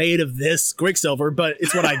Dreams are made of this Quicksilver, but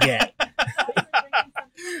it's what I get.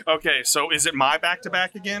 Okay, so is it my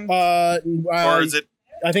back-to-back again? Or is it?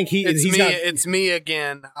 I think It's he's me. got. It's me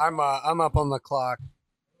again. I'm up on the clock.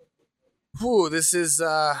 Whew, this is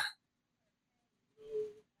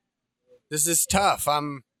tough.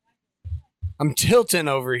 I'm tilting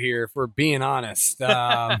over here, for being honest. You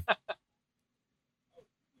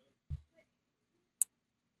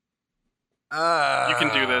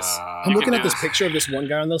can do this. I'm You looking can at do this this. picture of this one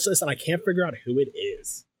guy on this list, and I can't figure out who it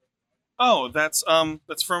is. Oh, that's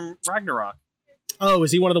from Ragnarok. Oh,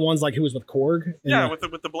 is he one of the ones like who was with Korg? Yeah, with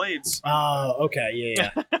the blades. Oh, okay,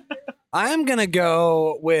 yeah. I'm gonna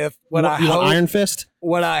go with what I You want hope. Iron Fist.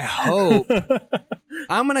 What I hope.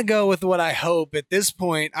 I'm gonna go with what I hope. At this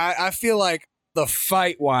point, I feel like the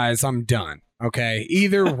fight wise, I'm done. Okay,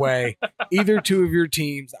 either way, either two of your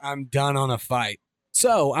teams, I'm done on a fight.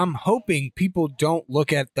 So I'm hoping people don't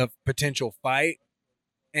look at the potential fight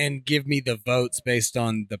and give me the votes based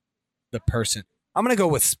on the person. I'm gonna go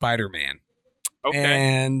with Spider-Man. Okay.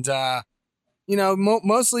 And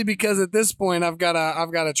mostly because at this point I've got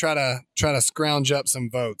to try to scrounge up some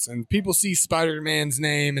votes, and people see Spider-Man's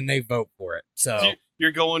name and they vote for it. So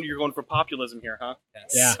You're going for populism here, huh?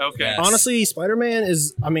 Yeah. Okay. Yes. Honestly, Spider-Man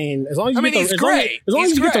is. I mean, as long as you get he's the, as long as- great. as long as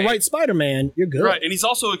He's you get the great. right Spider-Man, you're good. Right, and he's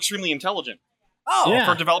also extremely intelligent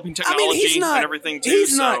Yeah. for developing I technology mean, he's not. and everything too.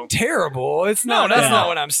 He's so. not terrible. It's No, not. That's no. not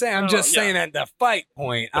what I'm saying. I'm No, just yeah. saying at the fight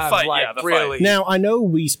point. The I've fight, like yeah, the really. fight. Now I know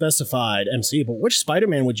we specified MC, but which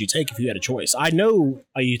Spider-Man would you take if you had a choice? I know.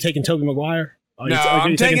 Are you taking Tobey Maguire? Are No, you, are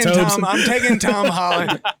I'm you taking Tobes? Tom. I'm taking Tom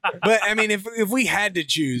Holland. But I mean, if we had to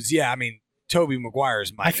choose, yeah, I mean, Tobey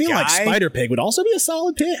Maguire's my I feel like guy. Spider-Pig would also be a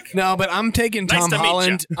solid pick. No, but I'm taking Nice Tom to meet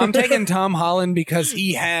Holland. I'm taking Tom Holland because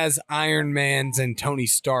he has Iron Man's and Tony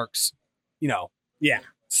Stark's, Yeah.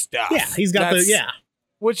 stuff. Yeah, he's got That's- the yeah.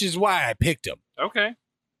 which is why I picked him. Okay.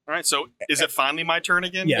 All right. So is it finally my turn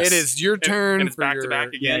again? Yes. It is your turn and it's for back-to-back your,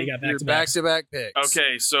 again? Yeah, you got your back-to-backs. back-to-back picks.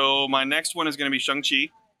 Okay. So my next one is going to be Shang-Chi,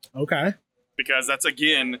 Okay. because that's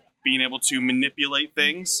again being able to manipulate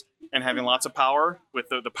things and having lots of power with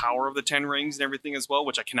the power of the 10 rings and everything as well,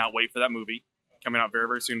 which I cannot wait for that movie coming out very,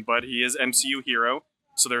 very soon. But he is MCU hero,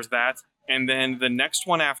 so there's that. And then the next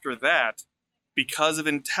one after that, because of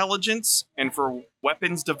intelligence and for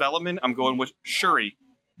weapons development, I'm going with Shuri.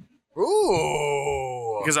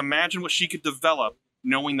 Ooh. Because imagine what she could develop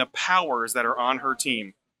knowing the powers that are on her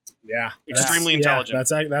team. Yeah. Extremely That's-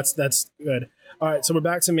 intelligent. Yeah, that's good. All right, so we're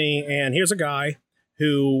back to me, and here's a guy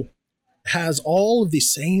who has all of the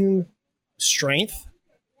same strength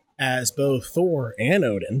as both Thor and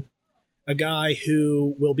Odin. A guy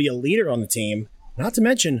who will be a leader on the team, not to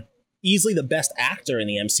mention easily the best actor in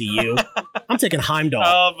the MCU. I'm taking Heimdall.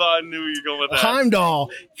 Oh, I knew you were going with that. Heimdall,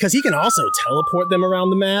 because he can also teleport them around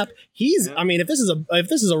the map. He's, Yeah. I mean, if this is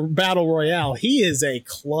a battle royale, he is a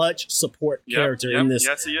clutch support Yep, character yep, in this.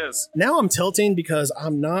 Yes, he is. Now I'm tilting because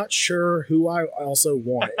I'm not sure who I also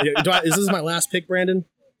want. Is this my last pick, Brandon?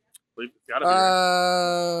 It's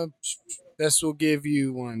gotta be. This will give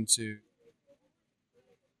you 1, 2.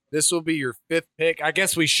 This will be your 5th pick. I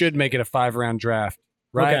guess we should make it a 5-round draft,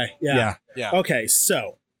 right? Okay, yeah. Yeah. Okay,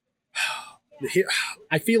 so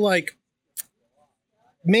I feel like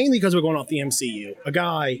mainly because we're going off the MCU, a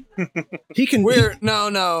guy he can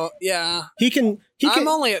Yeah. he can I'm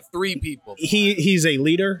only at 3 people. he's a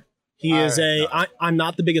leader. He All is right, I'm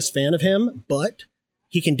not the biggest fan of him, but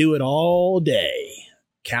he can do it all day.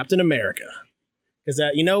 Captain America. Because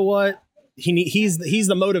that, you know what? He's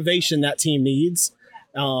the motivation that team needs.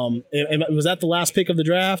 Was that the last pick of the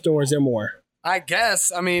draft, or is there more? I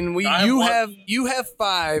guess. I mean, you have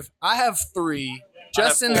 5. I have 3.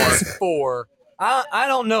 Justin four. has 4. I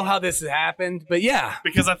don't know how this has happened, but yeah.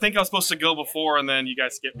 Because I think I was supposed to go before, and then you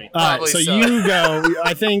guys skipped me. All right, Probably so so. you go.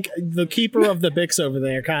 I think the keeper of the Bix over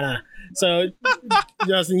there kind of. So,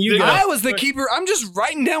 Justin, you go. I was the keeper. I'm just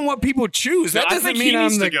writing down what people choose. That I doesn't think mean he I'm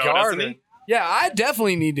needs the to go, doesn't guardian. he? Yeah, I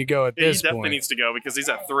definitely need to go at Yeah, he this definitely point. needs to go because he's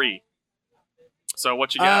at 3. So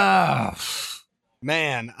what you got?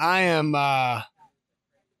 Man, I am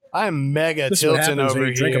mega This is what tilting happens over when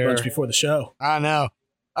you here. drink a bunch before the show. I know.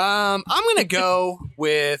 I'm gonna go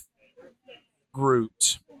with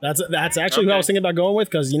Groot. That's actually who I Okay. was thinking about going with,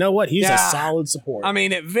 because you know what? He's Yeah. a solid support. I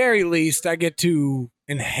mean, at very least, I get to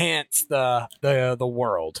enhance the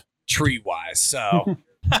world tree wise. So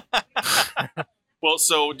Well,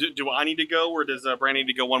 so do I need to go, or does Brandon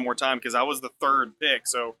need to go one more time? Because I was the third pick,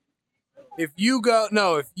 so if you go,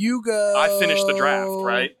 I finished the draft,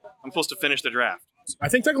 right? I'm supposed to finish the draft. I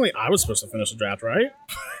think technically I was supposed to finish the draft, right?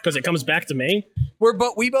 Because it comes back to me.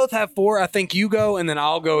 We both have 4. I think you go, and then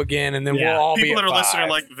I'll go again, and then Yeah. we'll all be People at that are 5. listening are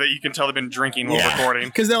like that. You can tell they've been drinking while recording.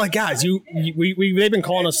 Because they're like, guys, they've been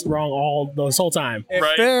calling us wrong this whole time. If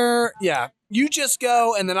Right. you just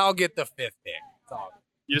go, and then I'll get the 5th pick. It's all,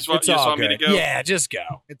 You just want, it's you just all want me to good. go? Yeah, just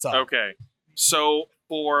go. It's all Okay. So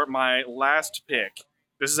for my last pick,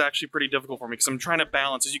 this is actually pretty difficult for me because I'm trying to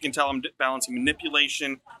balance. As you can tell, I'm balancing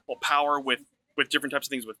manipulation or power with different types of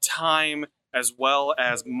things, with time, as well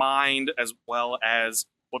as mind, as well as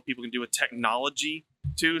what people can do with technology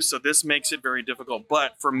too. So this makes it very difficult.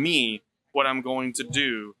 But for me, what I'm going to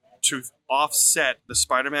do to offset the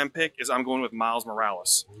Spider-Man pick is I'm going with Miles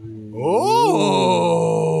Morales.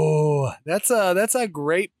 Oh, that's a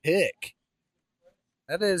great pick.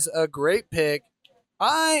 That is a great pick.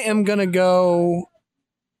 I am gonna go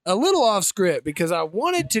a little off script because I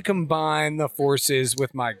wanted to combine the forces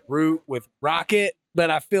with my Groot with Rocket, but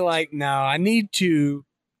I feel like no, I need to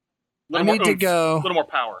Little more need to oomph, go. A little more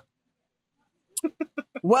power.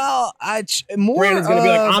 Well, more. Brandon's gonna be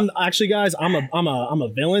like, of- I'm actually, guys, I'm a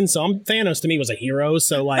villain, so Thanos to me was a hero.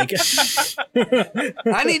 So like,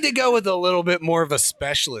 I need to go with a little bit more of a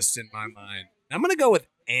specialist in my mind. I'm gonna go with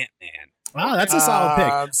Ant-Man. wow, that's a solid pick.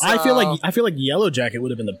 I feel so- like Yellow Jacket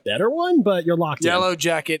would have been the better one, but you're locked in. Yellow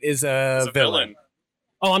Jacket is As a villain.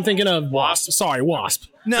 Oh, I'm thinking of Wasp. Sorry, Wasp.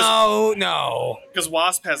 No. Because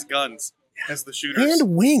Wasp has guns as the shooters.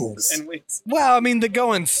 And wings. And wings. Well, I mean, the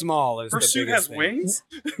going small is Her the suit biggest has thing. wings?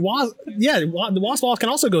 The Wasp ball can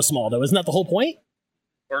also go small, though. Isn't that the whole point?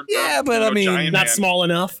 Or, Yeah, but I mean, Giant Not Man. small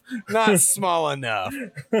enough. Not small enough.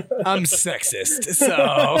 I'm sexist,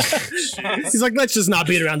 so He's like, let's just not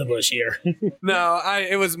beat around the bush here. no.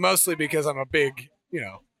 It was mostly because I'm a big,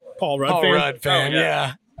 Paul Rudd Paul fan. Rudd fan. Oh, yeah.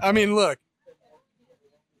 yeah. I mean, look.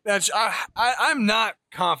 I'm not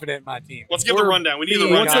confident in my team. Let's give the rundown. We need the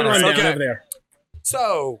What's the rundown. rundown Okay. over there?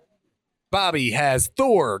 So, Bobby has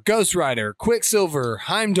Thor, Ghost Rider, Quicksilver,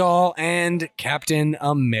 Heimdall, and Captain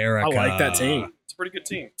America. I like that team. It's a pretty good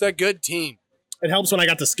team. It's a good team. It helps when I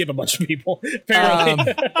got to skip a bunch of people.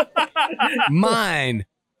 Apparently. Mine,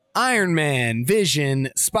 Iron Man, Vision,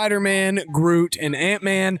 Spider-Man, Groot, and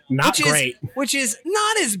Ant-Man. Not which great. Which is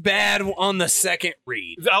not as bad on the second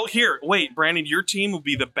read. Oh, here. Wait, Brandon, your team will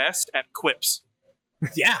be the best at quips.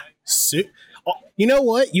 Yeah. You know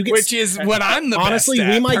what? You get Which is what I'm the honestly, best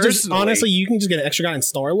at, we might personally. you can just get an extra guy in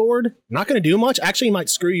Star Lord. Not going to do much. Actually, he might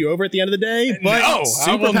screw you over at the end of the day. But No, I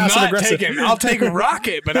super will passive not aggressive. take him. I'll take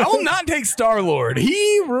Rocket, but I will not take Star-Lord.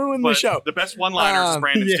 He ruined the But show. the best one-liners is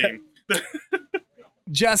Brandon's yeah. team.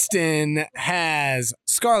 Justin has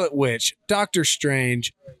Scarlet Witch, Doctor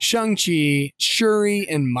Strange, Shang-Chi, Shuri,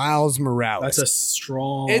 and Miles Morales. That's a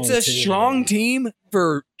strong. It's a team. strong team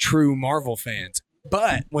for true Marvel fans.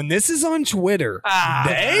 But when this is on Twitter,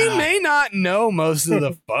 they may not know most of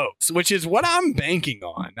the folks, which is what I'm banking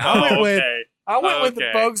on. I went with the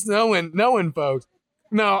Okay. folks knowing folks.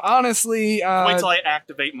 No, honestly, Wait till I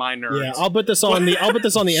activate my nerds. Yeah, I'll put this on the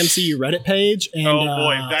MCU Reddit page. And, oh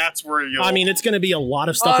boy, that's where you'll. I mean, it's going to be a lot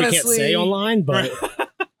of stuff we can't Honestly- say online, but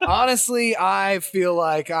honestly, I feel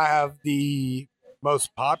like I have the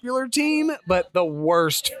most popular team, but the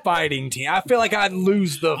worst fighting team. I feel like I'd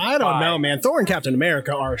lose the I don't fight. know, man. Thor and Captain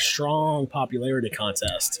America are a strong popularity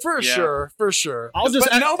contest. For Yeah. sure. I'll just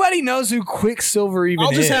but nobody knows who Quicksilver even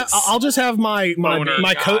I'll just is. have my Boner.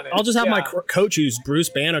 coach. Got it. I'll just have my Yeah. coach, who's Bruce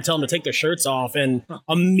Banner, tell them to take their shirts off, and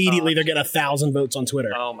immediately they're getting 1,000 votes on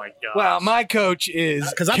Twitter. Oh my god. Well, my coach is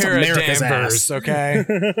 'Cause that's Kara America's Danvers, ass. okay?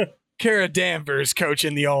 Kara Danvers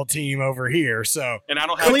coaching the old team over here. So, and I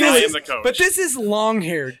don't have. Clearly- I am the coach. but this is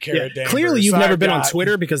long-haired Kara Yeah, Danvers. clearly, you've so never I've been on got-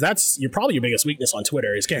 Twitter because you're probably your biggest weakness on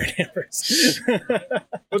Twitter is Karen Danvers.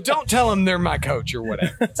 Well, don't tell them they're my coach or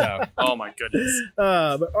whatever. So, oh my goodness.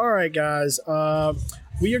 But all right, guys.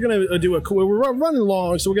 We are gonna do we're running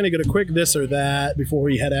long, so we're gonna get a quick this or that before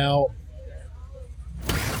we head out.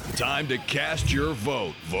 Time to cast your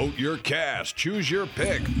vote. Vote your cast. Choose your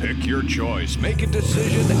pick. Pick your choice. Make a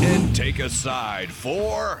decision and take a side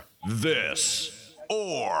for this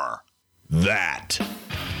or that.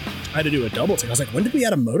 I had to do a double take. I was like, when did we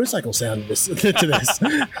add a motorcycle sound to this?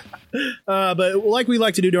 But like we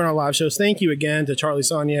like to do during our live shows, thank you again to Charlie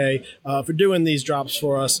Saunier for doing these drops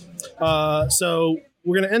for us. So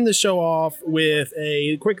we're going to end the show off with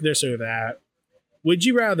a quick this or that. Would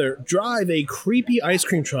you rather drive a creepy ice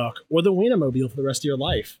cream truck or the Wienermobile for the rest of your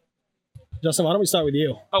life? Justin, why don't we start with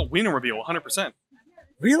you? Oh, Wienermobile, 100%.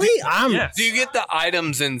 Really? Yes. Do you get the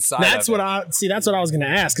items inside? That's what I was going to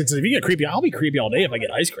ask. Because if you get creepy, I'll be creepy all day if I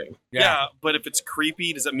get ice cream. Yeah, but if it's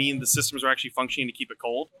creepy, does that mean the systems are actually functioning to keep it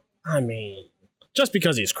cold? I mean, just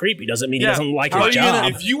because he's creepy doesn't mean he doesn't like his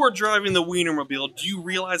job. If you were driving the Wienermobile, do you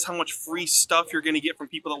realize how much free stuff you're going to get from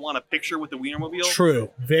people that want a picture with the Wienermobile?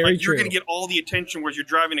 True. Very true. You're going to get all the attention whereas you're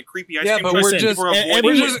driving a creepy ice cream but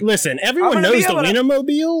truck. Listen, everyone knows the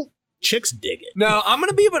Wienermobile. Chicks dig it. No, I'm going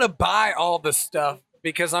to be able to buy all the stuff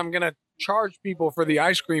because I'm going to charge people for the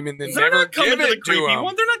ice cream and then They're never not coming give to the it creepy to them.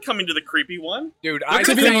 one. They're not coming to the creepy one. Dude,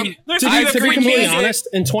 To be completely honest,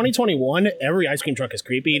 in 2021, every ice cream truck is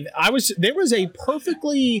creepy. There was a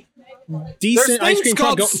perfectly decent ice cream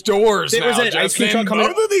truck. Stores. There was an ice cream truck coming.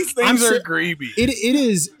 Both of these things are creepy. It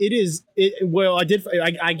is. Well,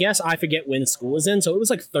 I guess I forget when school is in, so it was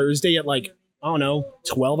like Thursday at like, I don't know,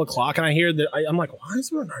 12 o'clock, and I hear that I'm like, why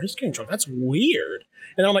is there an ice cream truck? That's weird.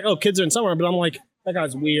 And I'm like, oh, kids are in somewhere, but I'm like, that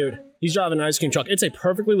guy's weird. He's driving an ice cream truck. It's a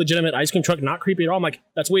perfectly legitimate ice cream truck, not creepy at all. I'm like,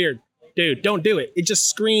 that's weird. Dude, don't do it. It just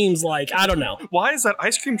screams like, I don't know. Why is that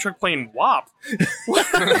ice cream truck playing WAP?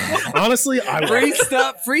 Honestly, I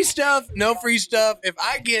Free stuff, no free stuff. If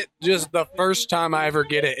I get just the first time I ever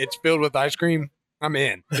get it, it's filled with ice cream, I'm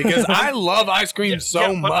in. Because I love ice cream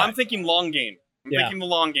so much. But I'm thinking long game. I'm thinking the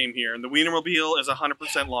long game here, and the Wienermobile is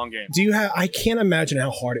 100% long game. I can't imagine how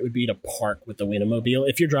hard it would be to park with the Wienermobile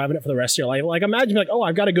if you're driving it for the rest of your life. Like, imagine like, oh,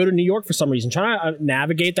 I've got to go to New York for some reason. Trying to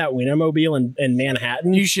navigate that Wienermobile in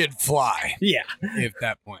Manhattan. You should fly. Yeah. At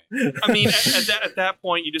that point. I mean, at that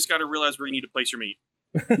point, you just got to realize where you need to place your meat.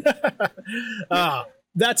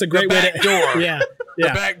 That's a great way to door. Yeah. The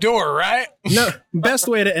back door, right? No, best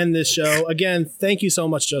way to end this show. Again, thank you so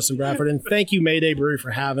much, Justin Bradford, and thank you, Mayday Brewery, for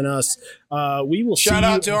having us. We will shout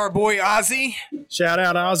out to our boy Ozzy. Shout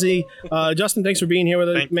out Ozzy. Justin, thanks for being here with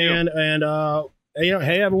us, man. You. And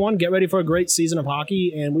hey everyone, get ready for a great season of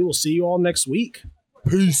hockey, and we will see you all next week.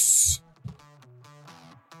 Peace.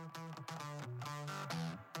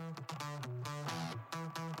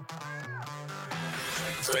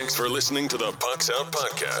 Thanks for listening to the Pucks Out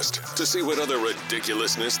Podcast. To see what other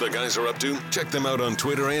ridiculousness the guys are up to, check them out on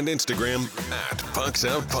Twitter and Instagram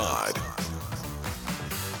 @PucksOutPod.